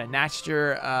 Then we've got a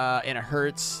Natcher and a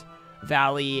Hertz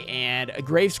Valley and a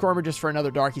Grave Squirmer just for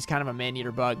another dark. He's kind of a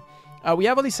man-eater bug. We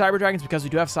have all these Cyber Dragons because we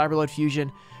do have Cyberload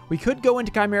Fusion. We could go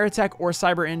into Chimera Tech or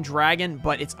Cyber End Dragon,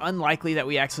 but it's unlikely that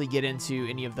we actually get into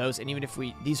any of those. And even if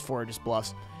these four are just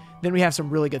bluffs. Then we have some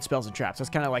really good spells and traps. That's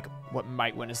kind of like what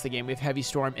might win us the game. We have Heavy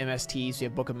Storm, MSTs, we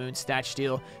have Book of Moon, Snatch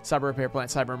Steal, Cyber Repair Plant,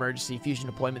 Cyber Emergency, Fusion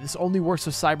Deployment. This only works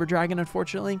with Cyber Dragon,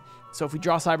 unfortunately. So if we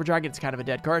draw Cyber Dragon, it's kind of a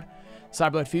dead card.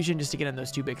 Cyberload Fusion just to get in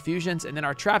those two big fusions. And then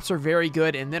our traps are very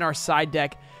good. And then our side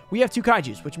deck, we have two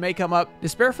Kaijus, which may come up.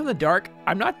 Despair from the Dark.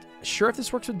 I'm not sure if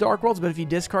this works with Dark Worlds, but if he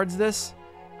discards this,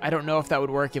 I don't know if that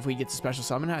would work if we get to special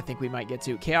summon. I think we might get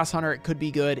to Chaos Hunter. It could be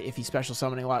good if he's special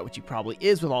summoning a lot, which he probably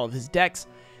is with all of his decks.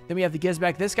 Then we have the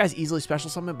Gizback. This guy's easily special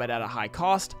summoned, but at a high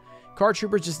cost. Card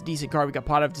Trooper's just a decent card. We got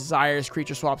Pot of Desires,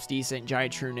 Creature Swap's decent,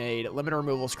 Giant Trunade, Limiter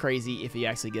Removal's crazy if you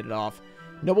actually get it off.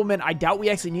 Nobleman, I doubt we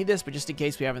actually need this, but just in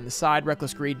case we have in the side,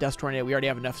 Reckless Greed, Dust Tornado, we already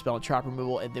have enough spell and trap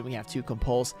removal, and then we have two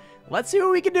Compulse. Let's see what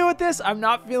we can do with this. I'm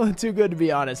not feeling too good, to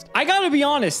be honest. I gotta be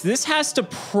honest, this has to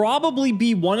probably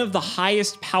be one of the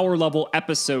highest power level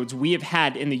episodes we have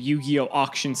had in the Yu-Gi-Oh!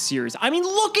 Auction series. I mean,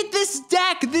 look at this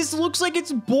deck. This looks like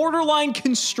it's borderline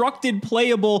constructed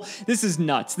playable. This is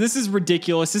nuts. This is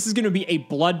ridiculous. This is gonna be a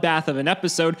bloodbath of an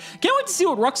episode. Can't wait to see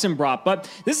what Ruxin brought, but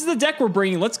this is the deck we're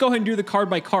bringing. Let's go ahead and do the card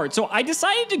by card. So I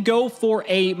decided to go for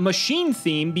a machine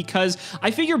theme because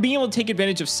I figure being able to take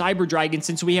advantage of Cyber Dragon,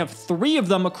 since we have 3 of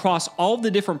them across all of the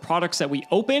different products that we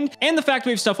opened, and the fact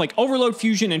we have stuff like Overload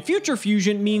Fusion and Future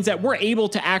Fusion means that we're able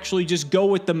to actually just go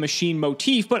with the machine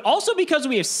motif, but also because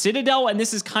we have Citadel, and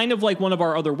this is kind of like one of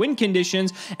our other win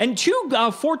conditions, and 2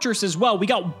 Fortress as well. We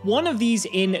got one of these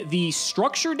in the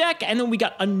structure deck, and then we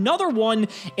got another one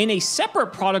in a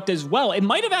separate product as well. It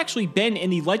might have actually been in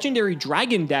the Legendary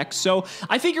Dragon deck, so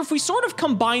I figure if we sort of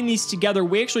combine these together,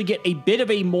 we actually get a bit of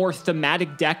a more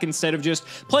thematic deck instead of just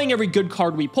playing every good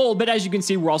card we pull, but as you can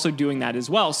see, we're also doing that as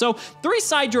well. So 3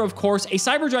 side draw, of course, a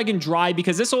Cyber Dragon Dry,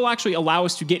 because this will actually allow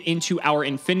us to get into our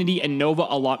Infinity and Nova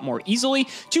a lot more easily.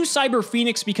 2 Cyber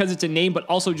Phoenix, because it's a name, but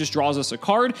also just draws us a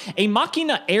card. A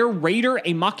Machina Air Raider,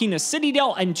 a Machina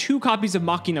Citadel, and 2 copies of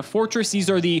Machina Fortress. These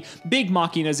are the big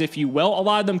Machinas, if you will. A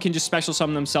lot of them can just special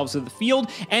summon themselves to the field,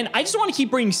 and I just want to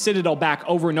keep bringing Citadel back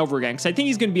over and over again, because I think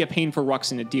he's going to be a pain for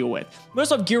Ruxin to deal with. We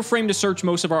also have Gear Frame to search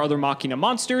most of our other Machina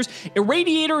monsters.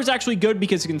 Irradiator is actually good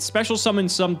because it can special summon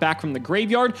some back from the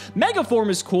graveyard. Megaform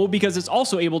is cool because it's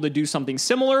also able to do something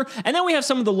similar. And then we have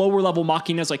some of the lower level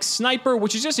Machinas like Sniper,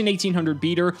 which is just an 1800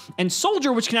 beater, and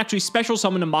Soldier, which can actually special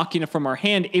summon a Machina from our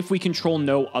hand if we control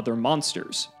no other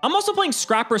monsters. I'm also playing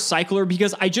Scrap Recycler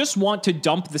because I just want to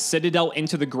dump the Citadel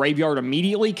into the graveyard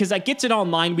immediately because that gets it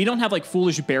online. We don't have like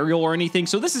Foolish Burial or anything,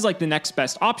 so this is like the next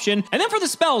best option. And then for the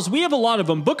spells, we have a lot of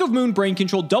them. Book of Moon, Brain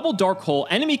Control, Double Dark Hole,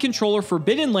 Enemy Controller,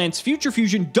 Forbidden Lance, Future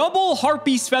Fusion, Double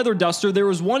Harpy's Feather Duster. There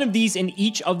was one of these in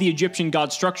each of the Egyptian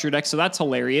God structure decks, so that's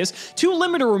hilarious. 2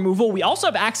 Limiter Removal. We also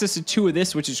have access to 2 of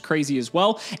this, which is crazy as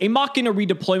well. A Machina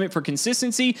Redeployment for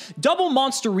consistency. Double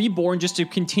Monster Reborn just to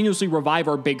continuously revive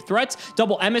our big threats.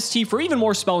 Double MST for even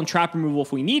more spell and trap removal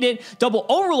if we need it. Double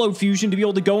Overload Fusion to be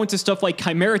able to go into stuff like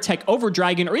Chimera Tech Over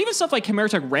Dragon, or even stuff like Chimera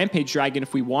Tech Rampage Dragon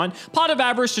if we want. Pot of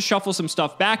Avarice to shuffle some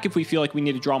stuff back if we we feel like we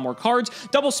need to draw more cards,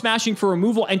 double smashing for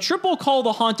removal, and triple Call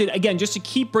the Haunted, again, just to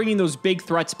keep bringing those big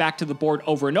threats back to the board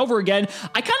over and over again.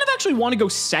 I kind of actually want to go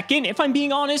second, if I'm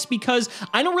being honest, because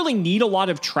I don't really need a lot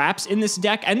of traps in this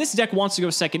deck, and this deck wants to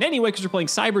go second anyway because we're playing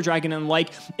Cyber Dragon, and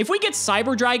like, if we get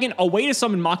Cyber Dragon, a way to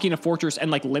summon Machina Fortress and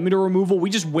like limiter removal,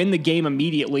 we just win the game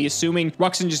immediately, assuming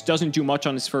Ruxin just doesn't do much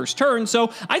on his first turn.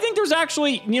 So I think there's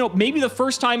actually, you know, maybe the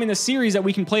first time in the series that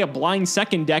we can play a blind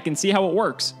second deck and see how it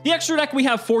works. The extra deck, we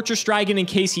have Fortress Dragon in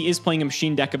case he is playing a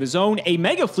machine deck of his own, a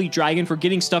Mega Fleet Dragon for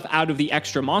getting stuff out of the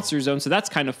extra monster zone, so that's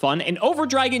kind of fun, an Over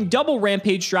Dragon, double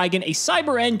Rampage Dragon, a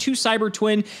Cyber End, 2 Cyber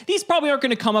Twin. These probably aren't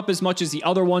going to come up as much as the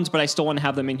other ones, but I still want to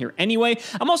have them in here anyway.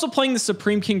 I'm also playing the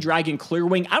Supreme King Dragon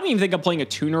Clearwing. I don't even think I'm playing a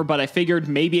tuner, but I figured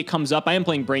maybe it comes up. I am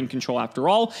playing Brain Control after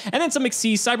all. And then some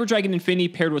Xyz, Cyber Dragon Infinity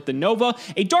paired with the Nova,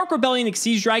 a Dark Rebellion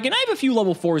Xyz Dragon. I have a few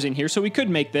level 4s in here, so we could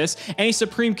make this, and a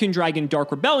Supreme King Dragon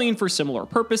Dark Rebellion for similar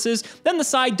purposes. Then the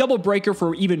side, Double Breaker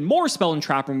for even more spell and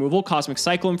trap removal, Cosmic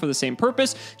Cyclone for the same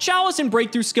purpose, Chalice and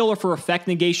Breakthrough Skiller for effect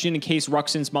negation in case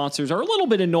Ruxin's monsters are a little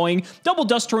bit annoying, Double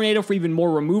Dust Tornado for even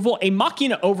more removal, a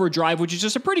Machina Overdrive, which is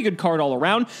just a pretty good card all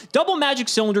around, Double Magic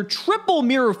Cylinder, triple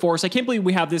Mirror Force. I can't believe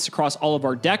we have this across all of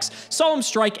our decks, Solemn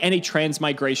Strike, and a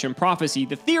Transmigration Prophecy.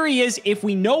 The theory is if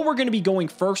we know we're going to be going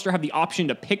first or have the option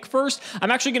to pick first,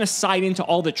 I'm actually going to side into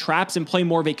all the traps and play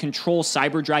more of a control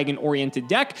Cyber Dragon oriented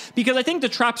deck, because I think the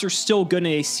traps are still good in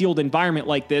a sealed environment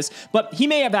like this, but he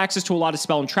may have access to a lot of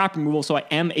spell and trap removal, so I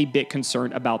am a bit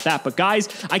concerned about that. But guys,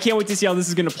 I can't wait to see how this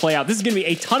is going to play out. This is going to be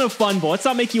a ton of fun, but let's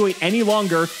not make you wait any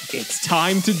longer. It's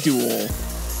time to duel.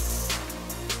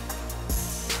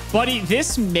 Buddy,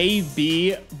 this may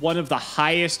be one of the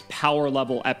highest power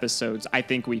level episodes I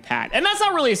think we've had. And that's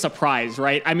not really a surprise,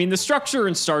 right? I mean, the structure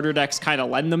and starter decks kind of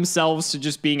lend themselves to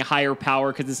just being higher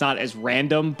power because it's not as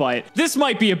random, but this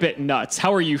might be a bit nuts.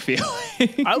 How are you feeling?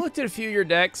 I looked at a few of your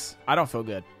decks. I don't feel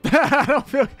good. I don't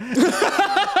feel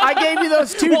I gave you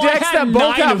those two decks that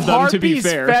both have Harpy's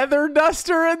Feather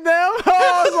Duster in them.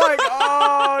 I was like,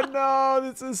 oh no,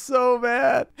 this is so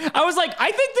bad. I was like,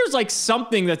 I think there's like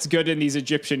something that's good in these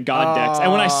Egyptian god decks.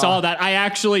 And when I saw that, I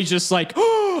actually just like,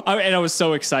 and I was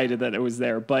so excited that it was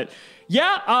there. But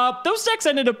yeah, those decks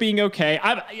ended up being okay.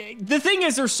 The thing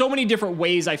is, there's so many different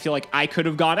ways I feel like I could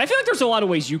have gone. I feel like there's a lot of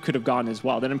ways you could have gone as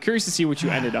well. Then I'm curious to see what you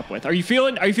ended up with. Are you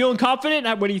feeling confident?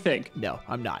 What do you think? No,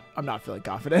 I'm not. I'm not feeling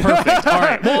confident. Perfect. All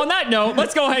right. Well, on that note,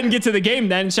 let's go ahead and get to the game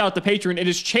then. Shout out to Patreon. It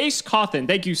is Chase Cawthon.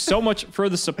 Thank you so much for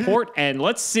the support. And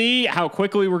let's see how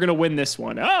quickly we're going to win this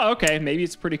one. Oh, okay. Maybe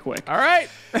it's pretty quick. All right.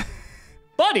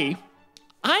 Buddy,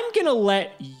 I'm going to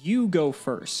let you go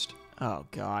first. Oh,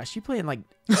 gosh. You playing like...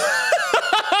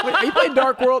 Wait, are you playing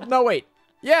Dark World? No, wait.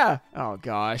 Yeah. Oh,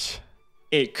 gosh.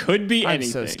 It could be anything.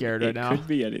 I'm so scared right now. It could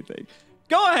be anything.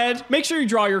 Go ahead. Make sure you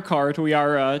draw your card. We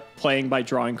are playing by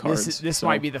drawing cards. This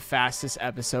might be the fastest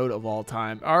episode of all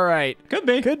time. All right. Could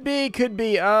be. Could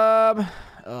be.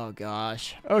 Oh,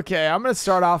 gosh. Okay, I'm going to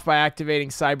start off by activating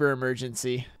Cyber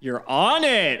Emergency. You're on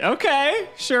it. Okay,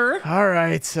 sure. All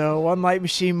right, so one Light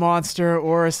Machine monster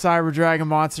or a Cyber Dragon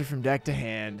monster from deck to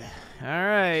hand. All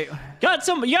right. You got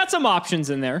some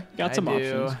options in there. Got some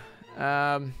options.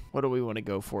 What do we want to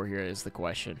go for here is the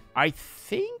question. I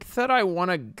think that I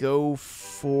want to go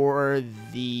for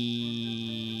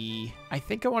the... I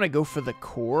think I want to go for the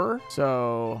core.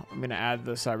 So I'm going to add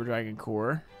the Cyber Dragon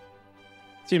core.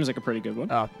 Seems like a pretty good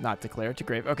one. Oh, not declare to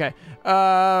grave. Okay.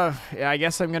 Yeah, I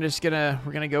guess we're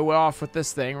gonna go off with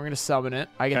this thing. We're gonna summon it.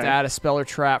 I get to add a spell or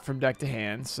trap from deck to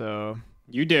hand. So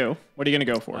you do. What are you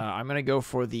gonna go for? I'm gonna go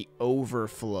for the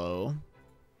Overflow.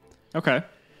 Okay.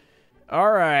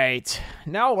 All right.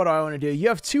 Now what do I want to do? You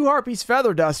have 2 Harpy's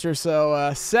Feather Duster,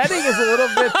 so setting is a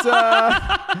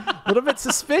little bit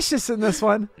suspicious in this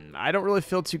one. I don't really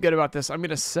feel too good about this. I'm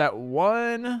gonna set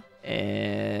 1,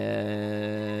 and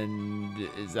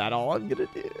is that all I'm gonna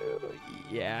do?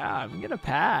 Yeah, I'm gonna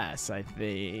pass, I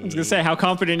think. I was gonna say, how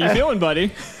confident are you feeling,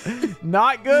 buddy?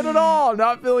 Not good at all.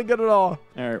 Not feeling good at all.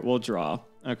 All right, we'll draw.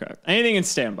 Okay. Anything in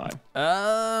standby?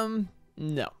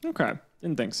 No. Okay.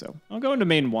 Didn't think so. I'll go into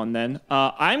main 1 then.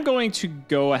 I'm going to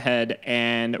go ahead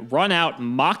and run out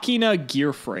Machina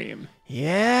Gear Frame.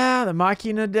 Yeah, the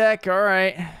Machina deck. All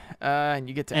right. And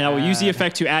you get to I will use the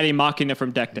effect to add a Machina from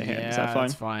deck to hand. Is that fine?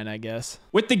 That's fine, I guess.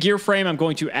 With the Gear Frame, I'm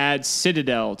going to add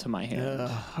Citadel to my hand.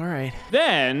 All right.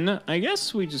 Then, I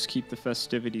guess we just keep the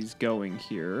festivities going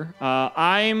here.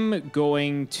 I'm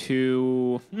going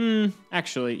to...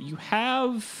 actually, you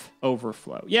have...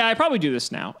 overflow. Yeah, I probably do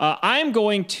this now. I'm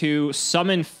going to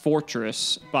summon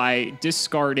Fortress by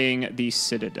discarding the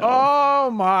Citadel.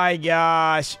 Oh my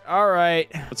gosh. All right.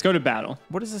 Let's go to battle.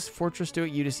 What does this Fortress do?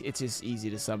 It's just easy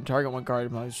to summon. Target one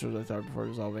card before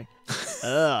resolving.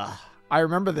 Ugh. I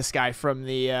remember this guy from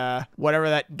the, whatever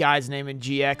that guy's name in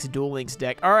GX Duel Links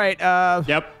deck. All right.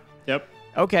 Yep.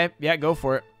 Okay. Yeah, go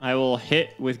for it. I will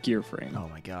hit with Gear Frame. Oh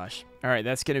my gosh. All right,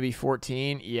 that's going to be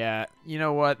 14. Yeah. You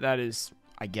know what? That is,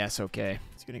 I guess, okay.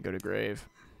 It's going to go to grave.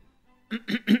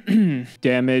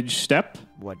 Damage step.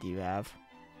 What do you have?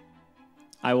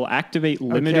 I will activate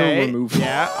limiter removal.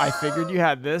 Yeah, I figured you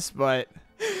had this, but...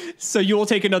 So you will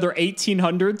take another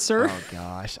 1,800, sir? Oh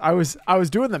gosh, I was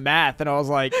doing the math and I was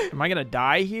like, am I gonna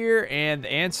die here? And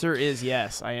the answer is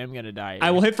yes, I am gonna die here. I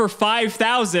will hit for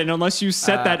 5,000 unless you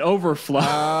set that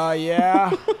overflow.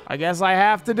 Yeah, I guess I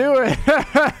have to do it.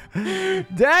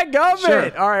 Dadgummit!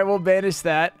 Sure. All right, we'll banish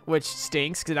that, which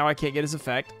stinks because now I can't get his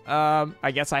effect.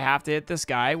 I guess I have to hit this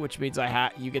guy, which means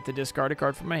you get to discard a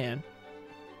card from my hand.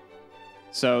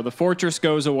 So the Fortress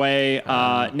goes away.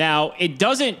 Now, it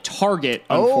doesn't target,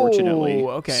 unfortunately.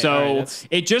 Oh, okay. So right,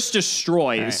 it just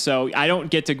destroys. Right. So I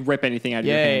don't get to rip anything out of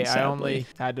your hand, sadly. I only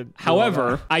had to...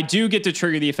 However, I do get to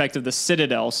trigger the effect of the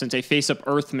Citadel since a face-up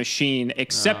Earth machine,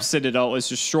 except Citadel, is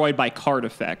destroyed by card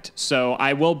effect. So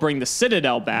I will bring the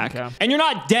Citadel back. Okay. And you're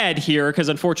not dead here, because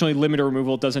unfortunately limiter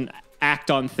removal doesn't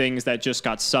act on things that just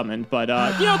got summoned. But,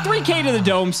 3K to the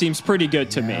dome seems pretty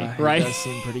good to me, right? It does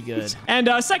seem pretty good. And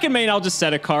second main, I'll just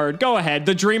set a card. Go ahead.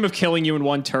 The dream of killing you in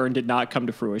one turn did not come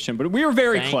to fruition, but we were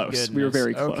very close. Goodness. We were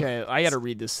very close. Okay, I got to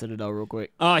read this Citadel real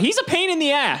quick. He's a pain in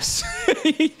the ass.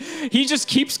 He just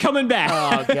keeps coming back.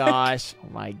 Oh, gosh. Oh,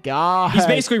 my God. He's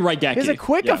basically Raigeki. He's a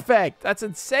quick effect. That's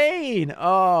insane.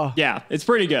 Oh. Yeah, it's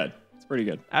pretty good. It's pretty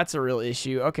good. That's a real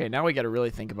issue. Okay, now we got to really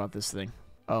think about this thing.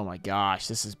 Oh, my gosh.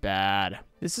 This is bad.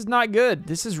 This is not good.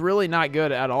 This is really not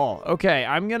good at all. Okay,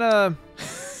 I'm going to...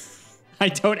 I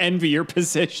don't envy your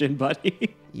position,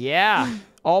 buddy. Yeah.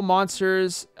 All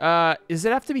monsters. Does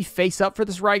it have to be face up for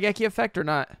this Raigeki effect or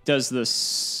not? Does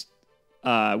this...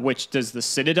 does the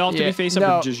Citadel have to be face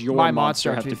up, or just your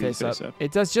monster have to be face up?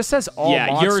 It just says all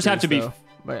monsters. Yeah, yours have to be... Though.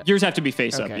 But, yours have to be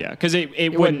face up, yeah, because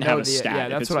it wouldn't have a stat. Yeah,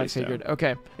 that's what I figured.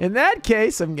 Okay, in that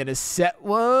case, I'm gonna set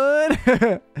 1.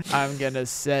 I'm gonna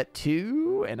set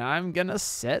 2, and I'm gonna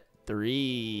set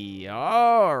 3.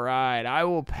 All right, I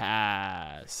will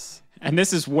pass. And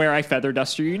this is where I feather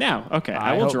duster you now. Okay,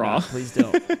 I will draw. Not. Please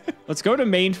don't. Let's go to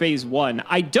main phase 1.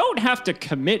 I don't have to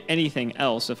commit anything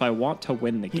else if I want to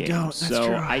win the game. You don't. That's so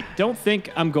true. I don't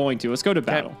think I'm going to. Let's go to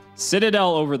battle.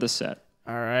 Citadel over the set.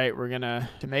 All right, we're gonna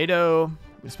tomato.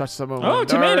 Special summon. Oh,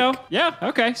 tomato. Yeah.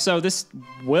 Okay. So this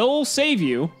will save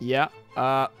you. Yeah.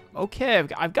 Okay.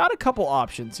 I've got a couple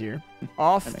options here.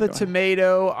 Off the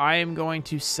tomato, I am going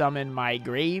to summon my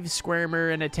Grave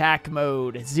Squirmer in attack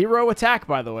mode. 0 attack,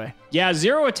 by the way. Yeah,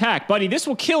 0 attack, buddy. This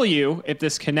will kill you if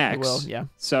this connects. It will. Yeah.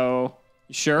 So,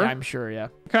 sure. Yeah, I'm sure. Yeah.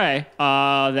 Okay.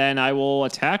 Then I will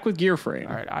attack with Gear Frame.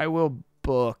 All right. I will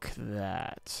book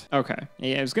that. Okay.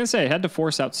 Yeah, I was gonna say I had to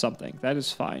force out something. That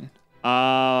is fine.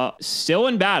 Still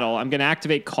in battle, I'm gonna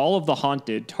activate Call of the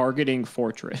Haunted, targeting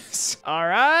Fortress. All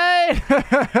right.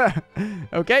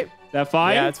 Okay. Is that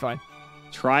fine? Yeah, that's fine.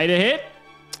 Try to hit.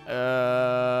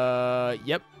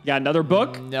 Yep. Got another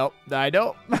book? Nope, I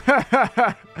don't.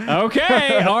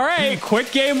 Okay. All right.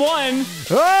 Quick game 1.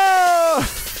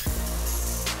 Oh!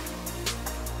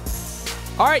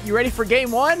 All right, you ready for game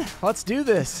 1? Let's do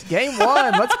this. Game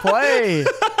 1. Let's play.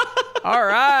 All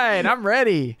right, I'm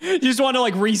ready. You just want to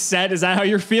like reset? Is that how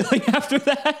you're feeling after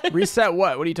that? Reset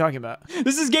what? What are you talking about?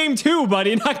 This is game 2,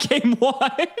 buddy, not game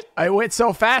 1. I went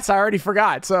so fast, I already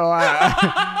forgot. So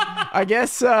I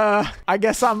guess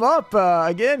I'm up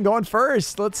again, going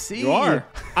first. Let's see. You are.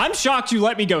 I'm shocked you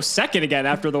let me go second again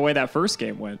after the way that first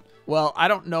game went. Well, I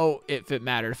don't know if it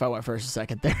mattered if I went first or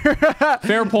second there.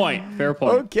 Fair point. Fair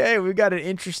point. Okay, we've got an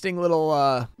interesting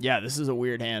little. Yeah, this is a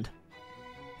weird hand.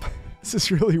 This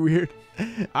is really weird.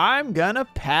 I'm gonna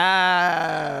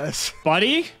pass.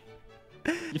 Buddy?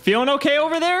 You feeling okay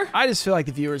over there? I just feel like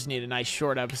the viewers need a nice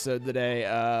short episode today.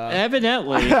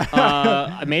 Evidently.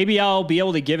 Maybe I'll be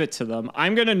able to give it to them.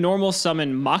 I'm gonna normal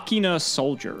summon Machina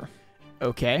Soldier.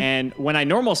 Okay. And when I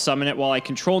normal summon it while I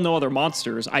control no other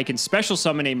monsters, I can special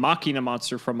summon a Machina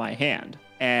monster from my hand.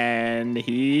 And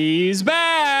he's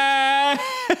back!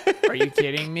 Are you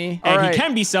kidding me? And he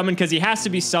can be summoned because he has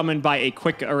to be summoned by a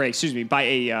card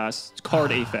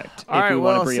effect. All right,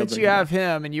 well, since you have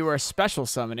him and you are special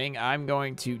summoning, I'm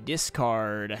going to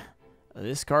discard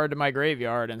this card to my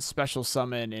graveyard and special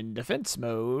summon in defense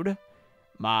mode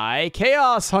my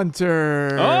Chaos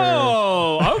Hunter.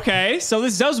 Oh, okay. So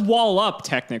this does wall up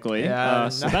technically. Yeah,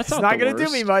 so that's not going to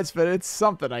do me much, but it's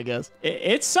something, I guess.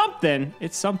 It's something.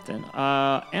 It's something.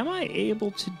 Am I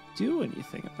able to do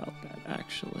anything about that,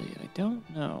 actually? I don't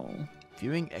know.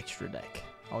 Viewing extra deck.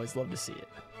 Always love to see it.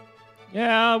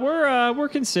 Yeah, we're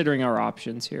considering our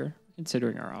options here.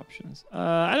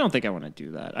 I don't think I want to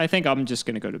do that. I think I'm just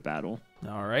going to go to battle.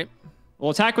 All right. We'll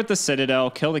attack with the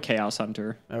Citadel, kill the Chaos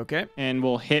Hunter. Okay. And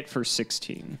we'll hit for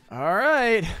 16. All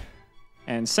right.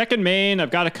 And second main,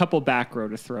 I've got a couple back row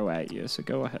to throw at you, so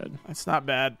go ahead. That's not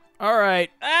bad. All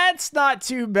right. That's not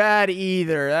too bad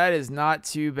either. That is not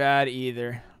too bad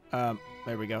either.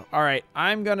 There we go. All right.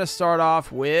 I'm going to start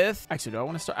off with... Actually, do I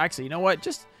want to start... Actually, you know what?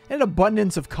 Just an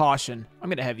abundance of caution. I'm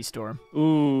going to Heavy Storm.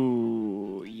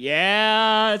 Ooh,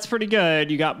 yeah, it's pretty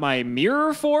good. You got my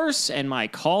Mirror Force and my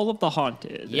Call of the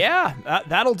Haunted. Yeah,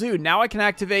 that'll do. Now I can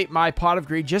activate my Pot of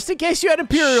Greed just in case you had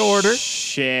Imperial Order.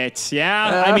 Shit.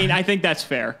 Yeah, I mean, I think that's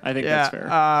fair. That's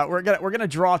fair. We're gonna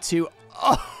draw 2.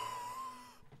 Oh.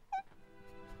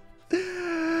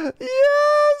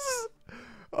 Yes.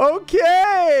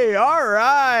 Okay. All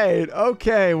right.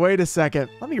 Okay. Wait a second.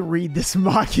 Let me read this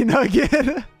Machina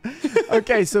again.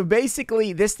 Okay. So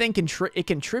basically, this thing can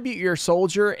tribute your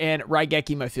soldier and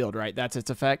Raigeki my field, right? That's its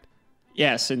effect.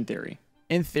 Yes, in theory.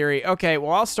 In theory. Okay.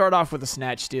 Well, I'll start off with a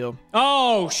Snatch Steal.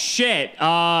 Oh shit.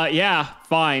 Yeah.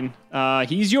 Fine.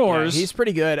 He's yours. Yeah, he's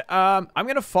pretty good. I'm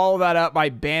gonna follow that up by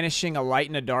banishing a Light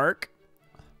and a Dark.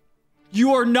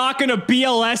 You are not gonna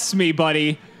BLS me,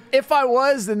 buddy. If I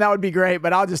was, then that would be great,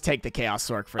 but I'll just take the Chaos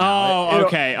Sork for now. Oh,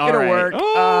 okay. All right. It'll work.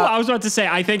 Oh, I was about to say,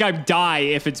 I think I'd die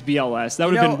if it's BLS. That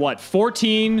would have been, what,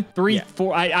 14, 3,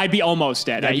 4? I'd be almost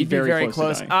dead. Yeah, I'd be very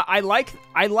close. To I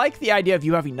like the idea of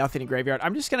you having nothing in graveyard.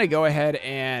 I'm just going to go ahead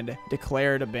and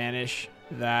declare to banish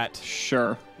that.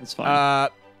 Sure. That's fine.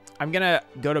 I'm going to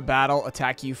go to battle,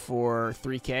 attack you for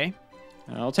 3K.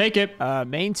 I'll take it.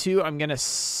 Main 2, I'm going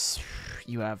to...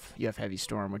 You have Heavy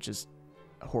Storm, which is...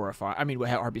 horrifying. I mean,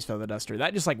 Harpy's Feather Duster.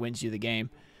 That just like wins you the game.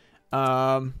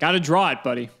 Gotta draw it,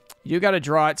 buddy. You gotta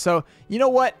draw it. So you know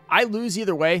what? I lose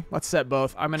either way. Let's set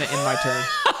both. I'm gonna end my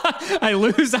turn. I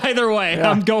lose either way.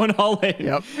 Yeah. I'm going all in.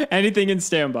 Yep. Anything in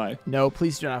standby. No,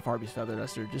 please do not have Harpy's Feather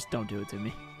Duster. Just don't do it to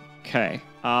me. Okay.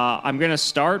 I'm gonna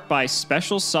start by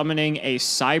special summoning a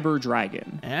Cyber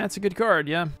Dragon. Yeah, that's a good card.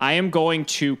 Yeah. I am going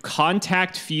to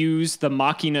contact fuse the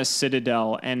Machina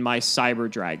Citadel and my Cyber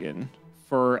Dragon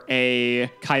for a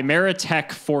Chimera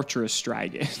Tech Fortress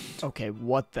Dragon. Okay,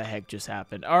 what the heck just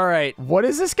happened? All right, what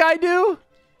does this guy do?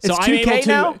 It's so 2K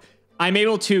now? I'm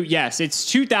able to, yes,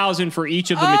 it's 2,000 for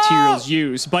each of the materials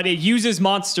used, but it uses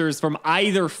monsters from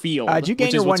either field. Did you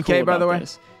gain your 1K, by the way?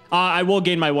 I will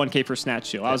gain my 1K for Snatch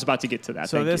Shield. I was about to get to that.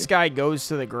 So this guy goes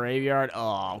to the graveyard.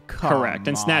 Oh, come Correct,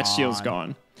 and Snatch Shield's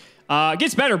gone.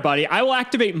 Gets better, buddy. I will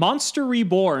activate Monster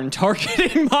Reborn,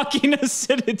 targeting Machina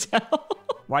Citadel.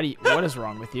 What is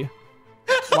wrong with you?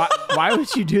 Why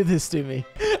would you do this to me?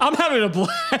 I'm having a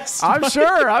blast. I'm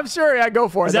sure. Yeah, go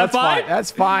for it. Is that fine?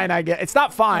 That's fine. I get. It's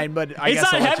not fine, but I guess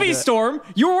it's not Heavy Storm.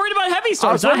 You were worried about Heavy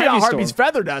Storm. I was worried about Harpy's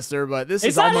Feather Duster, but this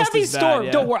is almost Heavy as bad, Storm.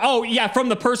 yeah. Don't worry. Oh yeah, from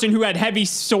the person who had Heavy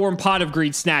Storm, Pot of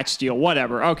Greed, Snatch Steal,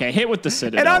 whatever. Okay, hit with the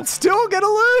Citadel. And I'm still gonna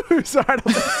lose. I don't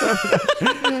think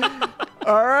so.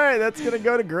 All right, that's gonna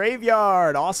go to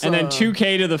graveyard. Awesome. And then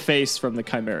 2K to the face from the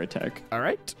Chimera Tech. All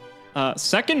right.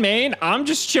 Second main, I'm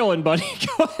just chilling, buddy.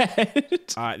 Go ahead.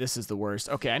 All right, this is the worst.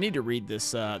 Okay, I need to read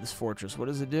this this fortress. What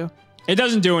does it do? It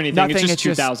doesn't do anything. It's just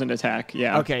 2,000 attack.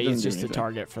 Yeah. Okay, it's just a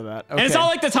target for that. Okay. And it's not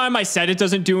like the time I said it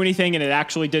doesn't do anything and it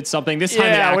actually did something. This time it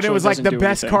actually when it was like the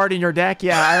best card in your deck.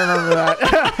 Yeah, I remember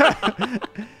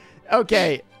that.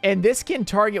 Okay, and this can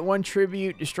target one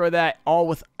tribute, destroy that, all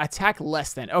with attack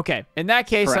less than. Okay, in that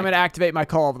case, Correct. I'm going to activate my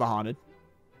Call of the Haunted.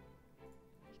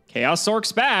 Chaos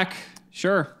Sork's back.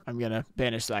 Sure. I'm going to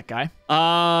banish that guy.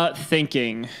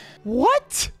 Thinking.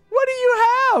 What? What do you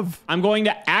have? I'm going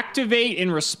to activate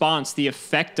in response the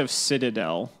effect of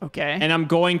Citadel. Okay. And I'm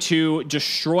going to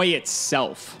destroy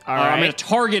itself. All right. I'm going to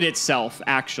target itself,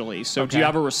 actually. So do you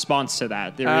have a response to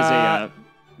that? There is a...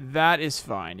 That is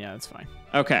fine. Yeah, that's fine.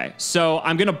 Okay, so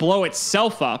I'm going to blow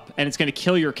itself up, and it's going to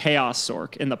kill your Chaos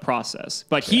Sork in the process.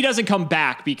 But he doesn't come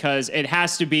back because it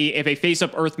has to be if a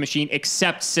face-up Earth machine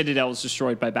except Citadel is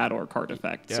destroyed by battle or card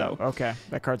effect. Yeah, so okay,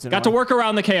 that card's annoying. Got to work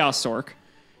around the Chaos Sork.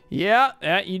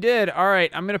 Yeah, you did. All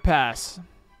right, I'm going to pass.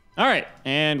 All right,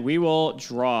 and we will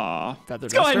draw.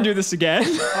 Let's go ahead and do this again.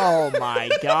 Oh, my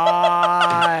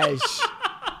gosh.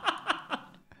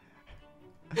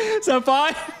 Is that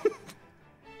fine?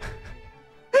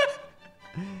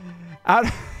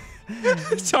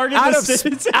 Target the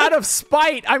Citadel. Out of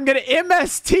spite, I'm going to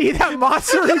MST that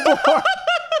monster reborn.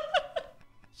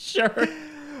 Sure.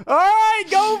 All right,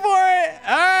 go for it.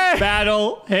 All right.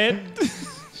 Battle hit.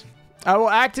 I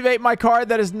will activate my card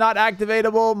that is not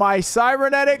activatable, my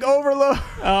cybernetic overload.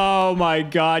 Oh my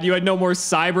god, you had no more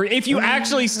cyber. If you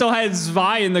actually still had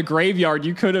Zwei in the graveyard,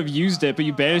 you could have used it, but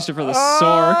you banished it for the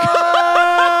Sork.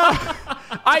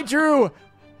 I drew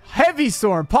Heavy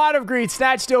Storm, Pot of Greed,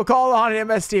 Snatch Steal, Call on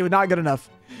MST. Not good enough.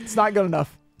 It's not good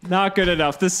enough. Not good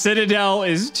enough. The Citadel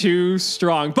is too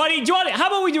strong. Buddy, do you want how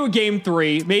about we do a game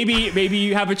 3? Maybe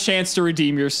you have a chance to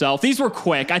redeem yourself. These were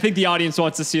quick. I think the audience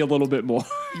wants to see a little bit more.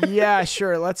 Yeah,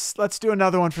 sure. Let's do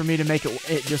another one for me to make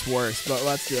it just worse, but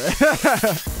let's do it.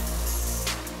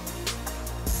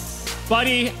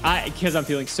 Buddy, because I'm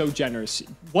feeling so generous.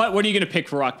 What are you going to pick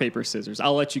for rock, paper, scissors?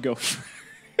 I'll let you go first.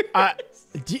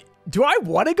 Do I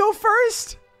want to go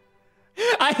first?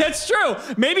 That's true.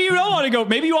 Maybe you don't want to go.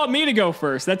 Maybe you want me to go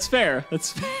first. That's fair.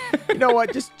 That's fair. You know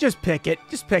what? Just pick it.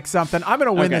 Just pick something. I'm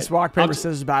gonna win this rock paper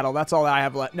scissors battle. That's all I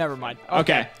have left. Never mind.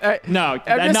 Okay. No, I'm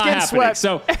that's just not getting happening.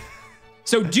 swept.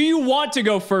 So do you want to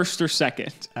go first or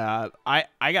second? I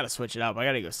gotta switch it up. I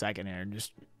gotta go second here.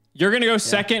 You're gonna go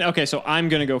second. Okay, so I'm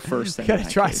gonna go first. Then Gotta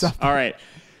try something. All right.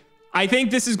 I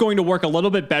think this is going to work a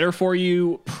little bit better for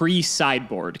you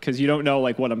pre-sideboard because you don't know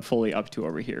like what I'm fully up to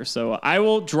over here. So I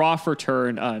will draw for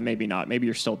turn. Maybe not. Maybe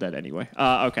you're still dead anyway.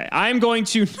 Okay. I'm going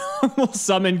to normal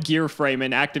summon Gear Frame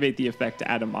and activate the effect to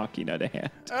add a Machina to hand.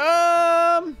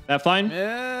 That fine?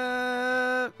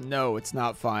 No, it's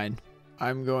not fine.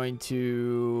 I'm going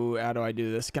to. How do I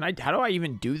do this? How do I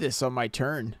even do this on my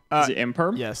turn? Is it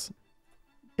imperm? Yes.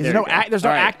 There's no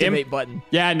activate button.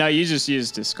 Yeah, no, you just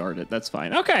discard it. That's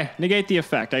fine. Okay, negate the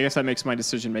effect. I guess that makes my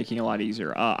decision making a lot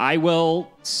easier. I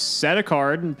will set a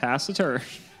card and pass the turn.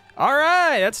 All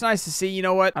right, that's nice to see. You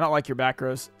know what? I don't like your back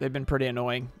rows. They've been pretty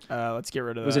annoying. Let's get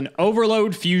rid of that. It was an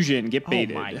overload fusion. Get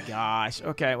baited. Oh my gosh.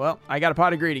 Okay, well, I got a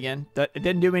pot of greed again. It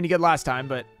didn't do me any good last time,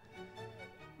 but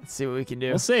let's see what we can do.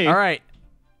 We'll see. All right.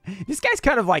 This guy's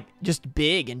kind of like just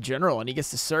big in general, and he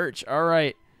gets to search. All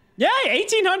right. Yeah,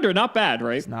 1800, not bad,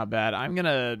 right? It's not bad. What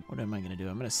am I gonna do?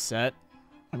 I'm gonna set.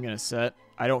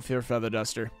 I don't fear Feather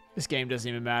Duster. This game doesn't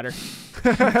even matter.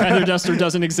 Feather Duster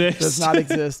doesn't exist. Does not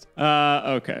exist.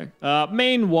 Okay.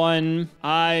 Main one,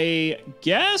 I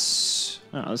guess.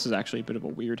 Oh, this is actually a bit of a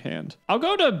weird hand. I'll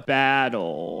go to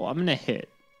battle. I'm gonna hit.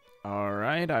 All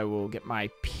right, I will get my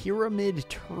Pyramid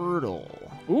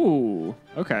Turtle. Ooh,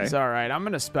 okay. It's all right. I'm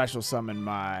gonna special summon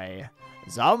my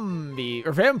zombie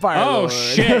or vampire. Oh lord.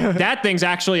 shit, that thing's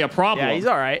actually a problem. Yeah, he's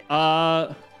all right.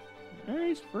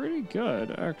 He's pretty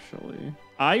good actually.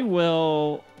 I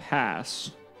will pass.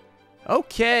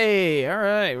 Okay, all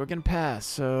right, we're gonna pass.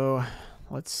 So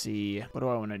let's see. What do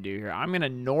I want to do here? I'm gonna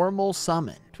normal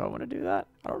summon. Do I want to do that?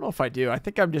 I don't know if I do. I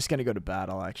think I'm just gonna go to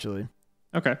battle actually.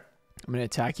 Okay. I'm going to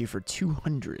attack you for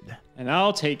 200. And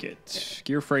I'll take it.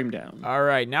 Gear frame down. All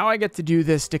right, now I get to do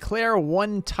this. Declare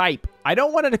one type. I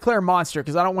don't want to declare monster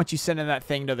because I don't want you sending that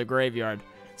thing to the graveyard.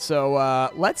 So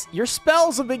your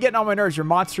spells have been getting on my nerves. Your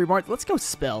monster reborn. Let's go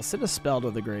spell. Send a spell to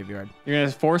the graveyard. You're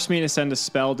going to force me to send a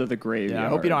spell to the graveyard. Yeah, I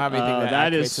hope you don't have anything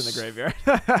that activates in the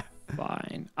graveyard.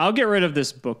 Fine. I'll get rid of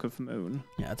this Book of Moon.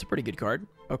 Yeah, that's a pretty good card.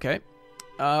 Okay.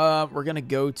 We're going to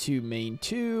go to main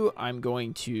 2. I'm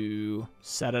going to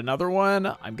set another one.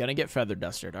 I'm going to get Feather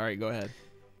Dustered. All right, go ahead.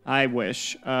 I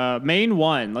wish. Main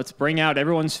 1. Let's bring out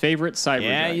everyone's favorite Cyber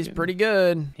Yeah, Dragon. he's pretty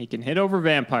good. He can hit over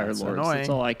Vampire Lords. Annoying. That's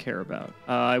all I care about.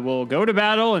 I will go to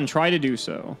battle and try to do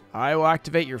so. I will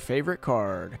activate your favorite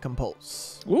card,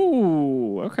 Compulse.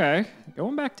 Ooh, okay.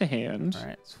 Going back to hand. All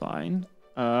right. It's fine.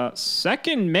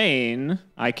 Second main,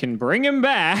 I can bring him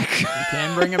back. You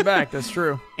can bring him back. That's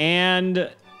true.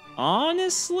 And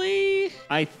honestly,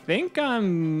 I think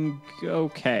I'm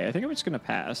okay. I think I'm just going to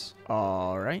pass.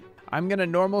 All right. I'm going to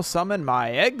normal summon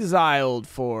my Exiled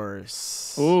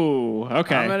Force. Ooh,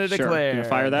 okay. I'm going to declare. You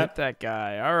fire that? Hit that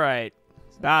guy. All right.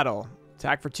 Battle.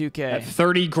 Attack for 2K. At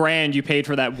 30 grand you paid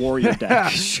for that warrior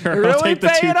deck. Sure, really I'll take the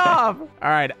pay 2K. it off. All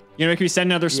right. You know, make me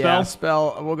send another spell? Yeah,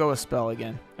 spell. We'll go with spell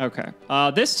again. Okay.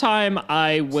 This time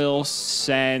I will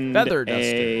send Feather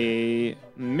a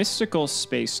Mystical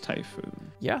Space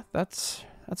Typhoon. Yeah, that's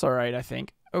all right, I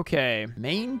think. Okay,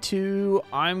 main 2,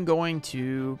 I'm going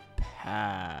to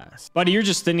pass. Buddy, you're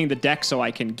just thinning the deck so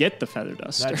I can get the Feather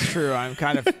Duster. That's true. I'm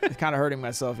kind of hurting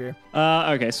myself here.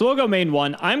 Okay, so we'll go main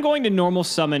 1. I'm going to normal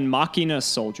summon Machina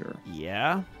Soldier.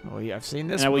 Yeah. Well, yeah, I've seen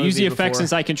this. And I will use the effect before.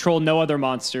 since I control no other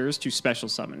monsters to special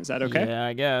summon. Is that okay? Yeah,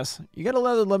 I guess. You got a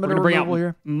leather limiter Bring removal out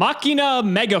here. Machina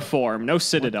Megaform. No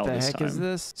Citadel What the this heck time. is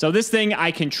this? So this thing,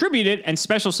 I contribute it and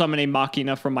special summon a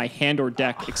Machina from my hand or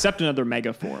deck, except another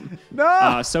Megaform.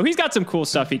 No! So he's got some cool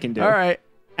stuff he can do. All right.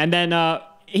 And then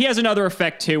he has another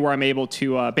effect too where I'm able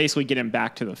to basically get him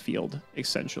back to the field,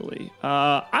 essentially.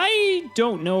 I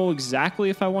don't know exactly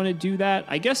if I want to do that.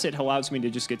 I guess it allows me to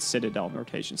just get Citadel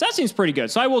rotations. That seems pretty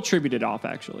good. So I will tribute it off,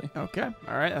 actually. Okay.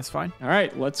 All right. That's fine. All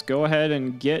right. Let's go ahead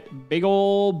and get big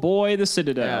old boy the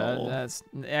Citadel. Yeah, that's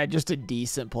just a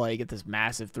decent play. Get this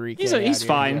massive 3K. He's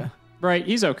fine. Yeah. Right.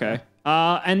 He's okay.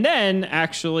 And then,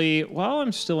 actually, while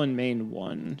I'm still in main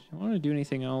 1, do I want to do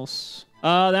anything else?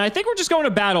 Then I think we're just going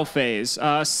to battle phase.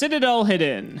 Citadel hit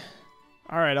in.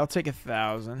 All right, I'll take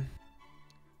 1,000.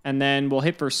 And then we'll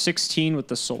hit for 16 with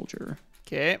the soldier.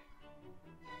 Okay.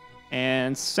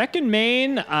 And second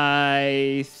main,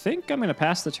 I think I'm going to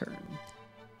pass the turn.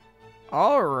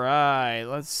 All right,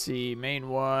 let's see. Main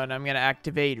 1, I'm going to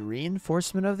activate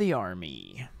Reinforcement of the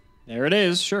Army. There it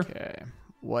is, sure. Okay.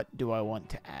 What do I want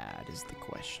to add is the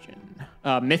question.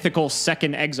 Mythical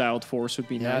second exiled force would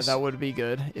be nice. Yeah, that would be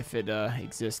good if it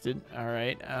existed. All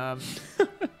right.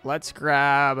 Let's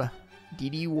grab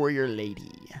DD Warrior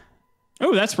Lady.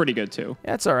 Oh, that's pretty good too.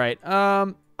 That's all right.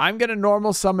 I'm going to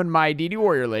normal summon my DD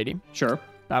Warrior Lady. Sure.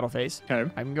 Battle phase.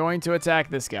 Okay. I'm going to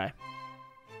attack this guy.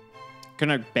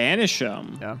 Gonna banish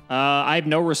him. Yeah. I have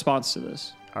no response to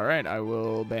this. All right, I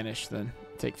will banish then.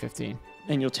 Take 15.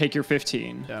 And you'll take your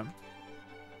 15. Yeah.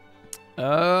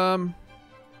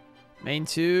 Main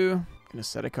 2, gonna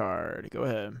set a card. Go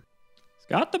ahead. It's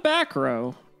got the back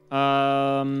row.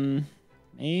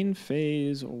 Main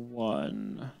phase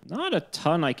 1. Not a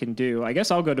ton I can do. I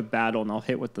guess I'll go to battle and I'll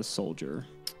hit with the soldier.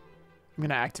 I'm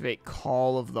gonna activate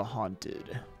Call of the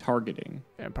Haunted. Targeting.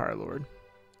 Vampire Lord.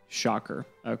 Shocker.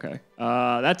 Okay.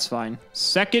 That's fine.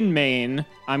 Second main,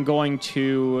 I'm going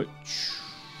to...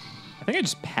 I think I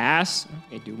just pass. I don't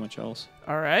think I do much else.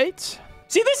 All right.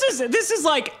 See, this is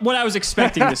like what I was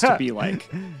expecting this to be like.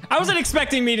 I wasn't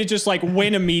expecting me to just like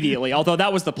win immediately, although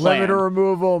that was the plan. Limiter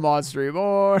removal, Monster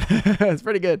Reborn. It's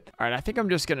pretty good. All right, I think I'm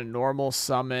just going to normal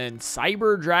summon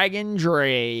Cyber Dragon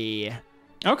Dre.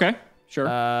 Okay, sure.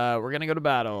 We're going to go to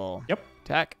battle. Yep.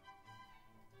 Attack.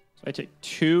 So I take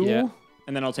 2, Yeah.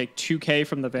 and then I'll take 2K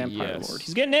from the Vampire Yes. Lord.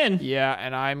 He's getting in. Yeah,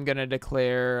 and I'm going to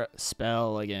declare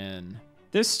spell again.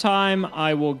 This time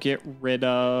I will get rid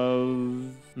of...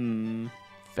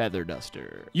 Feather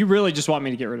Duster. You really just want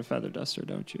me to get rid of Feather Duster,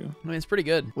 don't you? I mean, it's pretty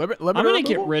good. Limiter I'm going to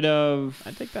get removal? rid of...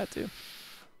 I'd take that too.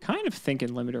 Kind of thinking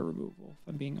limiter removal, if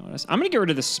I'm being honest. I'm going to get rid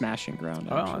of the Smashing Ground,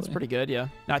 Oh, actually. that's pretty good, yeah.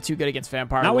 Not too good against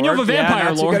Vampire Not Lord. when you have a Vampire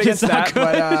not too Lord, good against it's not that, good.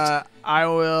 But I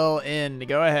will end.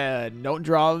 Go ahead. Don't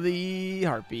draw the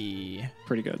Harpy.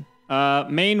 Pretty good.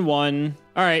 Main 1.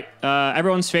 All right.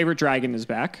 Everyone's favorite dragon is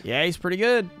back. Yeah, he's pretty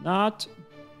good. Not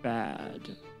bad.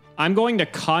 I'm going to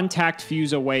contact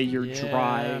fuse away your Yeah.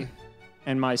 Dry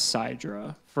and my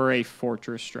Sidra for a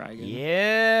Fortress Dragon.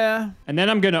 Yeah. And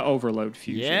then I'm going to overload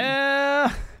fusion.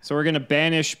 Yeah. So we're going to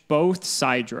banish both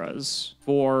Sidras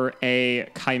for a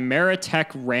Chimera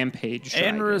Tech Rampage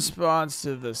Dragon. In response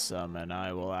to the summon,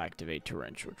 I will activate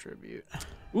Torrential Tribute.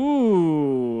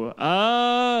 Ooh.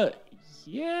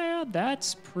 Yeah,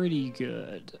 that's pretty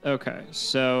good. Okay,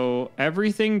 so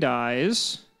everything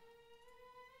dies.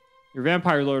 Your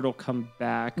Vampire Lord will come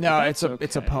back. No, but it's that's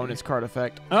it's okay. opponent's card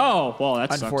effect. Oh, well, that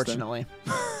sucks then. Unfortunately.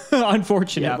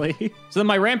 Unfortunately. So then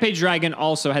my Rampage Dragon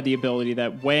also had the ability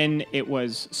that when it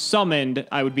was summoned,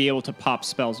 I would be able to pop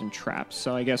spells and traps.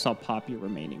 So I guess I'll pop your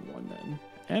remaining one then.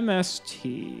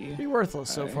 MST. Pretty worthless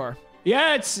so far.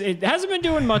 Yeah, it hasn't been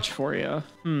doing much for you.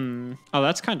 Oh,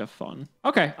 that's kind of fun.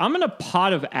 Okay, I'm gonna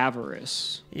Pot of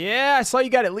Avarice. Yeah, I saw you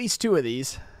got at least 2 of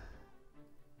these.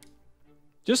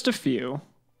 Just a few.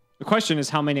 The question is,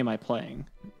 how many am I playing?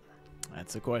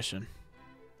 That's the question.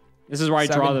 This is where I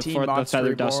draw the 17 Feather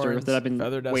Monster Duster Reborns, that I've been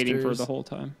Feather waiting for Dusters. the whole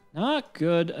time. Not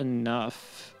good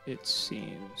enough, it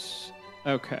seems.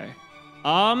 Okay.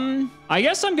 I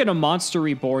guess I'm gonna Monster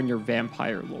Reborn your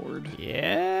Vampire Lord.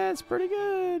 Yeah, it's pretty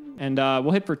good. And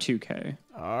we'll hit for 2K.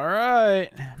 All right.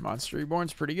 Monster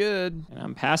Reborn's pretty good. And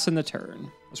I'm passing the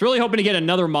turn. I was really hoping to get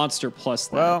another monster plus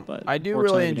that. Well, but I do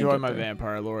unfortunately really we didn't enjoy get my there.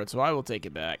 Vampire Lord, so I will take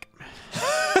it back.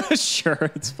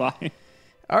 Sure, it's fine.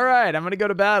 All right, I'm going to go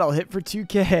to battle. Hit for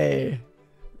 2K.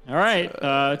 All right,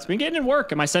 it's been getting in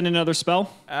work. Am I sending another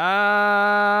spell?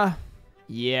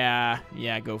 Yeah,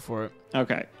 go for it.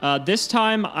 Okay. This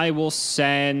time I will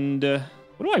send...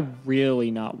 What do I really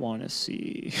not want to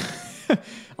see?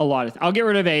 A lot of... I'll get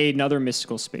rid of another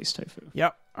Mystical Space Typhoon.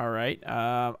 Yep. All right.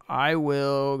 I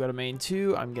will go to main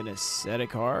 2. I'm going to set a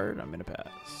card. I'm going to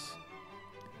pass.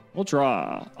 We'll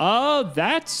draw.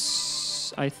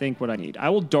 That's, I think, what I need. I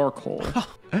will Dark Hole.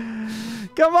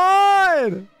 Come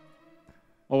on!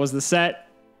 What was the set?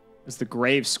 It was the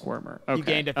Grave Squirmer. Okay. You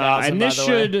gained 1,000, and this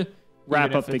should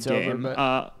wrap Even up if the it's game.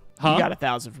 over, Huh? You got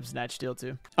 1,000 from Snatch Steal,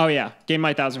 too. Oh, yeah. Gain my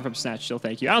 1,000 from Snatch Steal.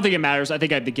 Thank you. I don't think it matters. I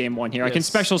think I have the game 1 here. Yes, I can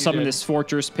special summon did. this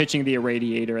Fortress, pitching the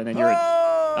Irradiator, and then you're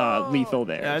at lethal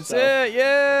there. That's it.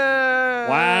 Yeah.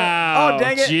 Wow. Oh,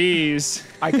 dang it. Jeez.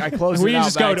 I closed We it can out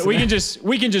just by go to, we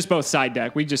accident. can just both side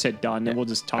deck. We just hit done, and we'll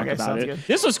just talk Okay, about sounds it. good.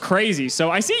 This was crazy.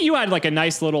 So I see you had like a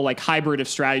nice little like hybrid of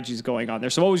strategies going on there.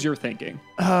 So what was your thinking?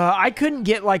 I couldn't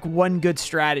get like one good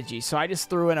strategy, so I just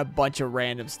threw in a bunch of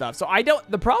random stuff. So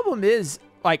the problem is,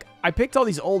 like, I picked all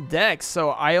these old decks,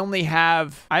 so I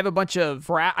have a bunch of,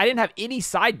 I didn't have any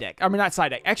side deck. I mean, not side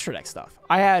deck, extra deck stuff.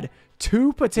 I had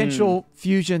 2 potential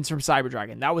fusions from Cyber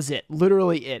Dragon. That was it.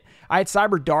 Literally it. I had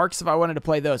Cyber Darks if I wanted to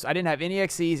play those. I didn't have any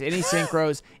XCs, any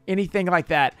Synchros, anything like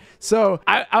that. So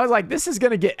I was like, this is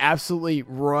going to get absolutely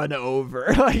run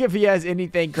over. Like, if he has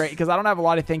anything great, because I don't have a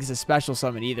lot of things to special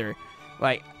summon either.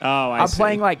 Like, I'm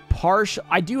playing like partial.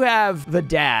 I do have the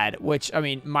Dad, which, I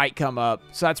mean, might come up.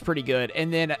 So that's pretty good.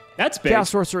 And then that's big.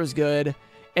 Chaos Sorcerer is good.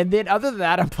 And then other than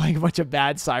that, I'm playing a bunch of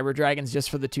bad Cyber Dragons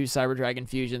just for the 2 Cyber Dragon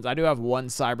fusions. I do have 1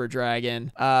 Cyber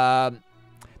Dragon.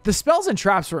 The spells and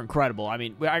traps were incredible. I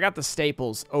mean, I got the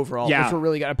staples overall, which were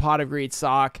really good. A Pot of Greed,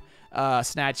 Sock,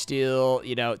 Snatch Steal,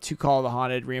 2 Call of the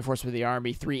Haunted, Reinforcement of the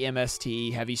Army, 3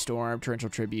 MST, Heavy Storm, Torrential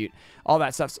Tribute, all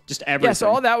that stuff. Just everything. Yeah, so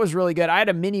all that was really good. I had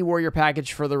a mini warrior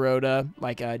package for the Rhoda,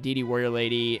 like a DD Warrior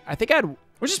Lady. I think I had...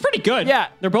 Which is pretty good. Yeah.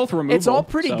 They're both removable. It's all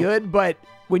pretty good, but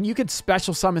when you could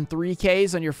special summon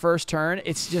 3Ks on your first turn,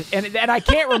 it's just... And I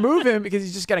can't remove him because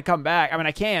he's just going to come back. I mean,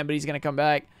 I can, but he's going to come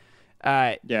back.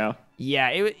 Yeah. Yeah,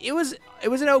 it was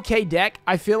an okay deck.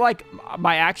 I feel like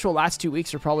my actual last 2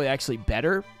 weeks are probably actually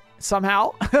better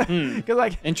somehow. Because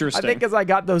like, interesting. I think because I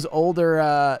got those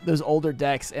older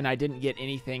decks and I didn't get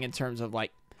anything in terms of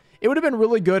like, it would have been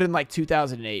really good in like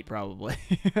 2008 probably.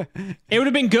 It would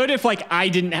have been good if like I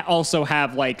didn't also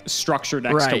have like structure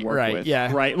decks to work with.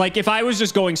 Yeah. Right. Like if I was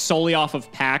just going solely off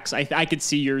of packs, I could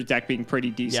see your deck being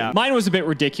pretty decent. Yeah. Mine was a bit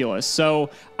ridiculous.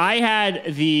 So I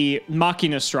had the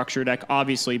Machina structure deck,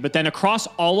 obviously, but then across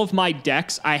all of my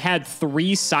decks, I had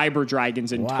 3 Cyber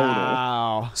Dragons in total.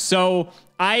 Wow. So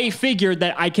I figured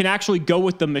that I can actually go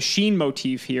with the machine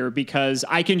motif here because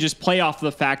I can just play off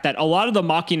the fact that a lot of the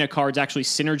Machina cards actually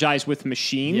synergize with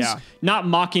machines, not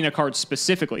Machina cards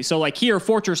specifically. So like here,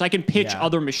 Fortress, I can pitch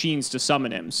other machines to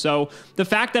summon him. So the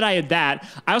fact that I had that,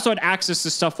 I also had access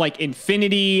to stuff like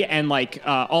Infinity and like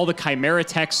all the Chimera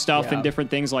Tech stuff and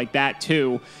different things like that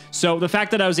too. So the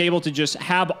fact that I was able to just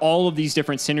have all of these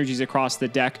different synergies across the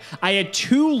deck, I had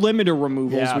 2 limiter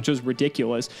removals, which was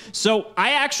ridiculous. So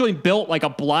I actually built like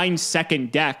a blind second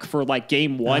deck for like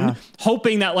game 1,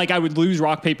 hoping that like I would lose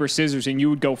rock, paper, scissors and you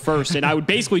would go first. And I would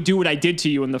basically do what I did to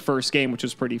you in the first game, which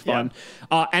was pretty fun.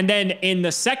 And then in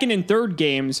the second and third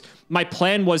games, my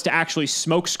plan was to actually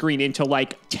smoke screen into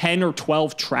like 10 or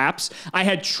 12 traps. I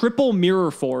had triple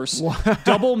Mirror Force,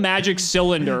 double Magic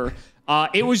Cylinder.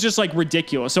 It was just like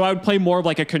ridiculous. So I would play more of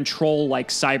like a control, like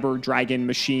Cyber Dragon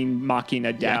Machine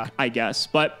Machina deck, I guess.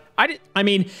 But I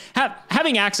mean,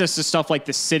 having access to stuff like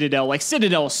the Citadel, like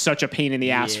Citadel is such a pain in the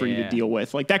ass for you to deal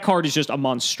with. Like that card is just a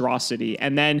monstrosity.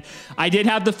 And then I did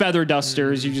have the Feather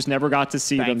Dusters. You just never got to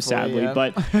see them, sadly.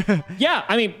 But yeah,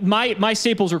 I mean, my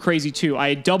staples were crazy too. I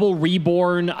had double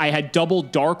Reborn. I had double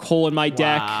Dark Hole in my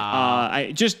deck.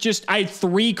 I had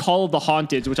 3 Call of the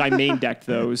Haunteds, which I main decked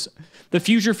those. The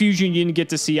Future Fusion you didn't get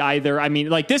to see either. I mean,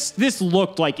 like this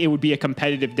looked like it would be a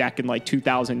competitive deck in like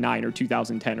 2009 or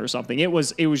 2010 or something. It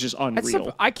was just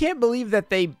unreal. I can't believe that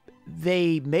they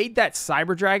made that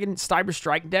Cyber Dragon, Cyber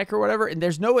Strike deck or whatever, and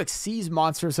there's no Xyz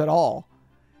monsters at all.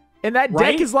 And that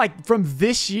deck is like from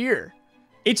this year.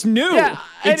 It's new. Yeah,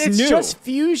 it's and it's new. just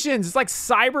fusions. It's like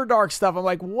Cyber Dark stuff. I'm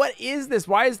like, what is this?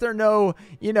 Why is there no,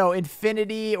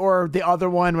 Infinity or the other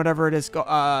one, whatever it is,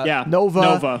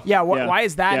 Nova. Yeah, why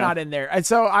is that not in there? And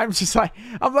so I'm just like,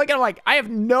 I'm like, I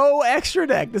have no extra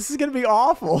deck. This is gonna be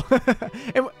awful.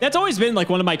 And that's always been like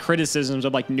one of my criticisms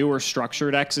of like newer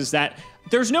structure decks is that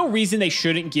there's no reason they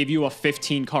shouldn't give you a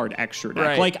 15 card extra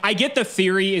deck. Like I get the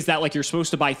theory is that like you're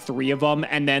supposed to buy 3 of them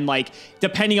and then like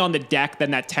depending on the deck, then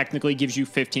that technically gives you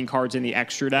 15 cards in the extra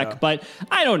texture deck. But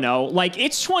I don't know. Like,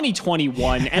 it's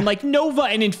 2021, and like Nova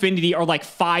and Infinity are like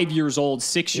 5 years old,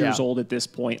 6 years old at this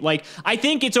point. Like, I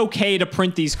think it's okay to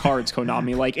print these cards,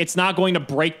 Konami. Like, it's not going to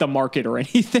break the market or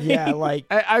anything. Yeah, like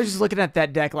I was just looking at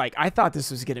that deck. Like, I thought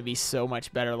this was gonna be so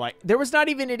much better. Like, there was not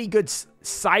even any good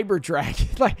Cyber Dragon.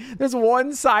 Like, there's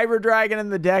one Cyber Dragon in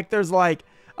the deck. There's like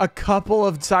a couple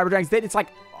of Cyber Dragons. Then it's like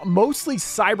mostly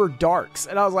Cyber Darks,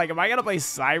 and I was like, am I gonna play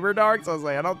Cyber Darks? I was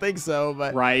like, I don't think so,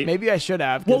 but maybe I should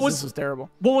have, because this was terrible.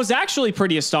 What was actually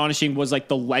pretty astonishing was like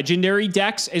the legendary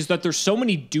decks is that there's so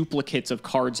many duplicates of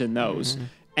cards in those.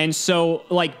 And so,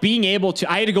 like, being able to,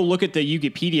 I had to go look at the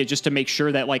Wikipedia just to make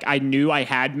sure that, like, I knew I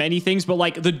had many things. But,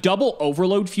 like, the double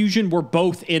Overload Fusion were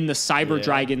both in the Cyber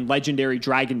Dragon Legendary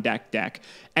Dragon deck.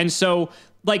 And so,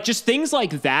 like, just things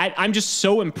like that, I'm just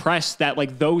so impressed that,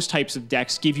 like, those types of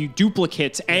decks give you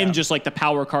duplicates and just, like, the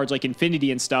power cards like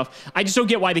Infinity and stuff. I just don't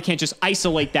get why they can't just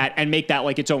isolate that and make that,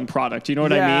 like, its own product. You know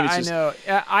what I mean? It's just, I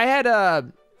know. I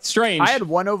had strange. I had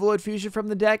one Overload Fusion from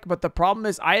the deck, but the problem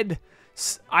is I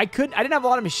didn't have a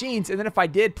lot of machines, and then if I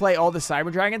did play all the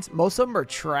Cyber Dragons, most of them are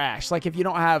trash. Like, if you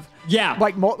don't have,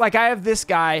 like I have this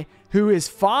guy who is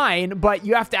fine, but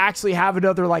you have to actually have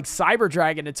another like Cyber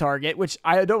Dragon to target, which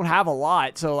I don't have a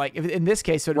lot. So like, if, in this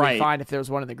case, it would be fine if there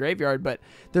was one in the graveyard. But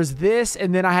there's this,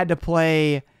 and then I had to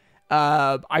play.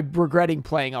 I'm regretting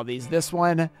playing all these. This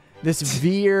one, this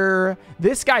Veer,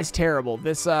 this guy's terrible.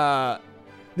 This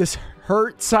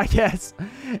Hurts, I guess.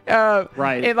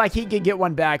 And like, he could get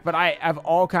one back, but I have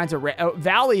all kinds of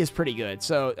Valley is pretty good.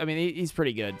 So I mean, he's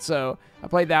pretty good. So I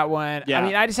played that one. I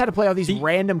mean, I just had to play all these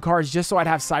random cards just so I'd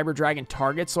have Cyber Dragon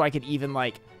targets, so I could even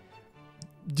like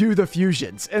do the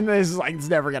fusions, and this is like, it's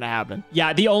never gonna happen.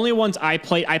 Yeah, the only ones I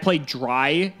played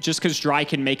Dry, just because Dry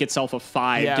can make itself a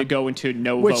 5 to go into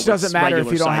Nova, which doesn't matter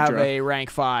if you don't have Sidra. a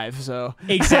rank 5. So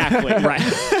exactly right.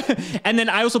 And then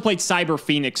I also played Cyber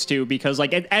Phoenix too, because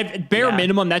like at bare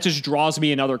minimum that just draws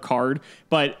me another card,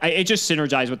 but it just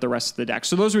synergized with the rest of the deck.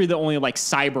 So those were the only like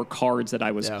cyber cards that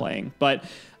I was playing. But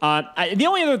the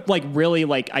only other like really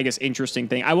like, I guess, interesting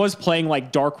thing, I was playing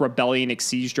like Dark Rebellion,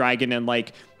 Xyz Dragon, and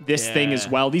like this thing as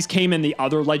well. These came in the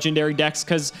other legendary decks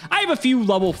because I have a few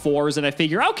level 4s, and I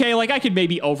figure, okay, like I could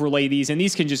maybe overlay these, and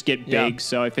these can just get big.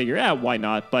 So I figure, why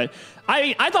not? But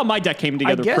I thought my deck came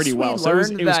together pretty well. So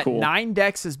it was cool. 9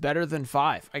 decks is better than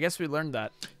 5. I guess we learned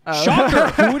that. Shocker!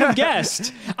 Who would have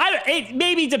guessed? It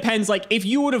maybe depends. Like, if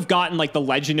you would have gotten like the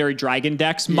legendary dragon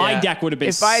decks, my deck would have been.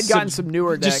 If I had gotten some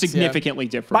newer decks, just significantly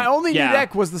different. My only new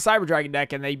deck was the Cyber Dragon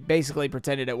deck, and they basically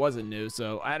pretended it wasn't new.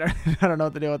 So I don't know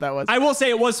what the deal with that was. I will say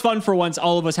it was fun for once.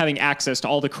 All of us having access to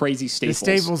all the crazy staples.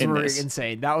 The staples were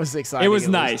insane. That was exciting. It was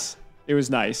nice. It was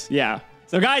nice. Yeah.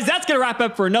 So guys, that's going to wrap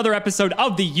up for another episode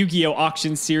of the Yu-Gi-Oh!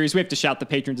 Auction series. We have to shout the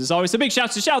patrons as always. So big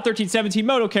shouts to Shout1317,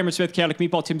 Moto, Cameron Smith, Chaotic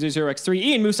Meatball, Tim00x3,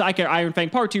 Ian Musa, Ike, Iron Fang,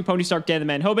 Part 2, Pony Stark, Dan the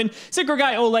Man Hoban, Synchro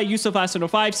Guy, Ole, Yusuf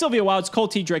Last05, Sylvia Wilds, Cole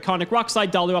T, Draconic,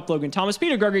 Rockslide, Dalu Up, Logan Thomas,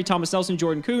 Peter Gregory, Thomas Nelson,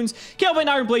 Jordan Coons, Kelvin,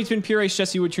 Iron Bladesman, Pure Ace,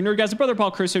 Jesse Wood, True Nerd Guys, Brother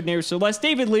Paul, Chris Hood, Nair Celeste,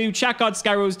 David Liu, Chat God,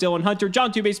 Skyrose, Dylan Hunter,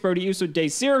 John Two-Base, Brody, Uso, Day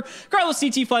Sear, Carlos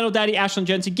CT, Flannel Daddy, Ashland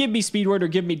Jensen, Give Me Speedword or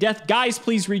Give Me Death. Guys,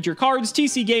 please read your cards.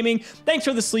 TC Gaming, thanks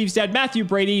for the sleeves, Dad. Matthew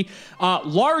Brady,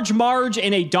 Large Marge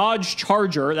in a Dodge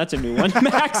Charger. That's a new one.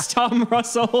 Max Tom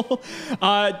Russell.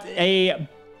 A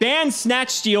Band Snatch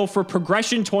Steal for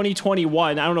Progression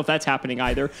 2021. I don't know if that's happening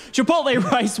either. Chipotle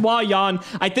Rice, Wah Yan.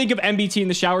 I think of MBT in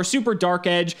the shower. Super Dark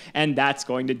Edge. And that's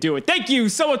going to do it. Thank you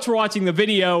so much for watching the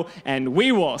video, and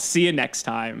we will see you next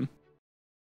time.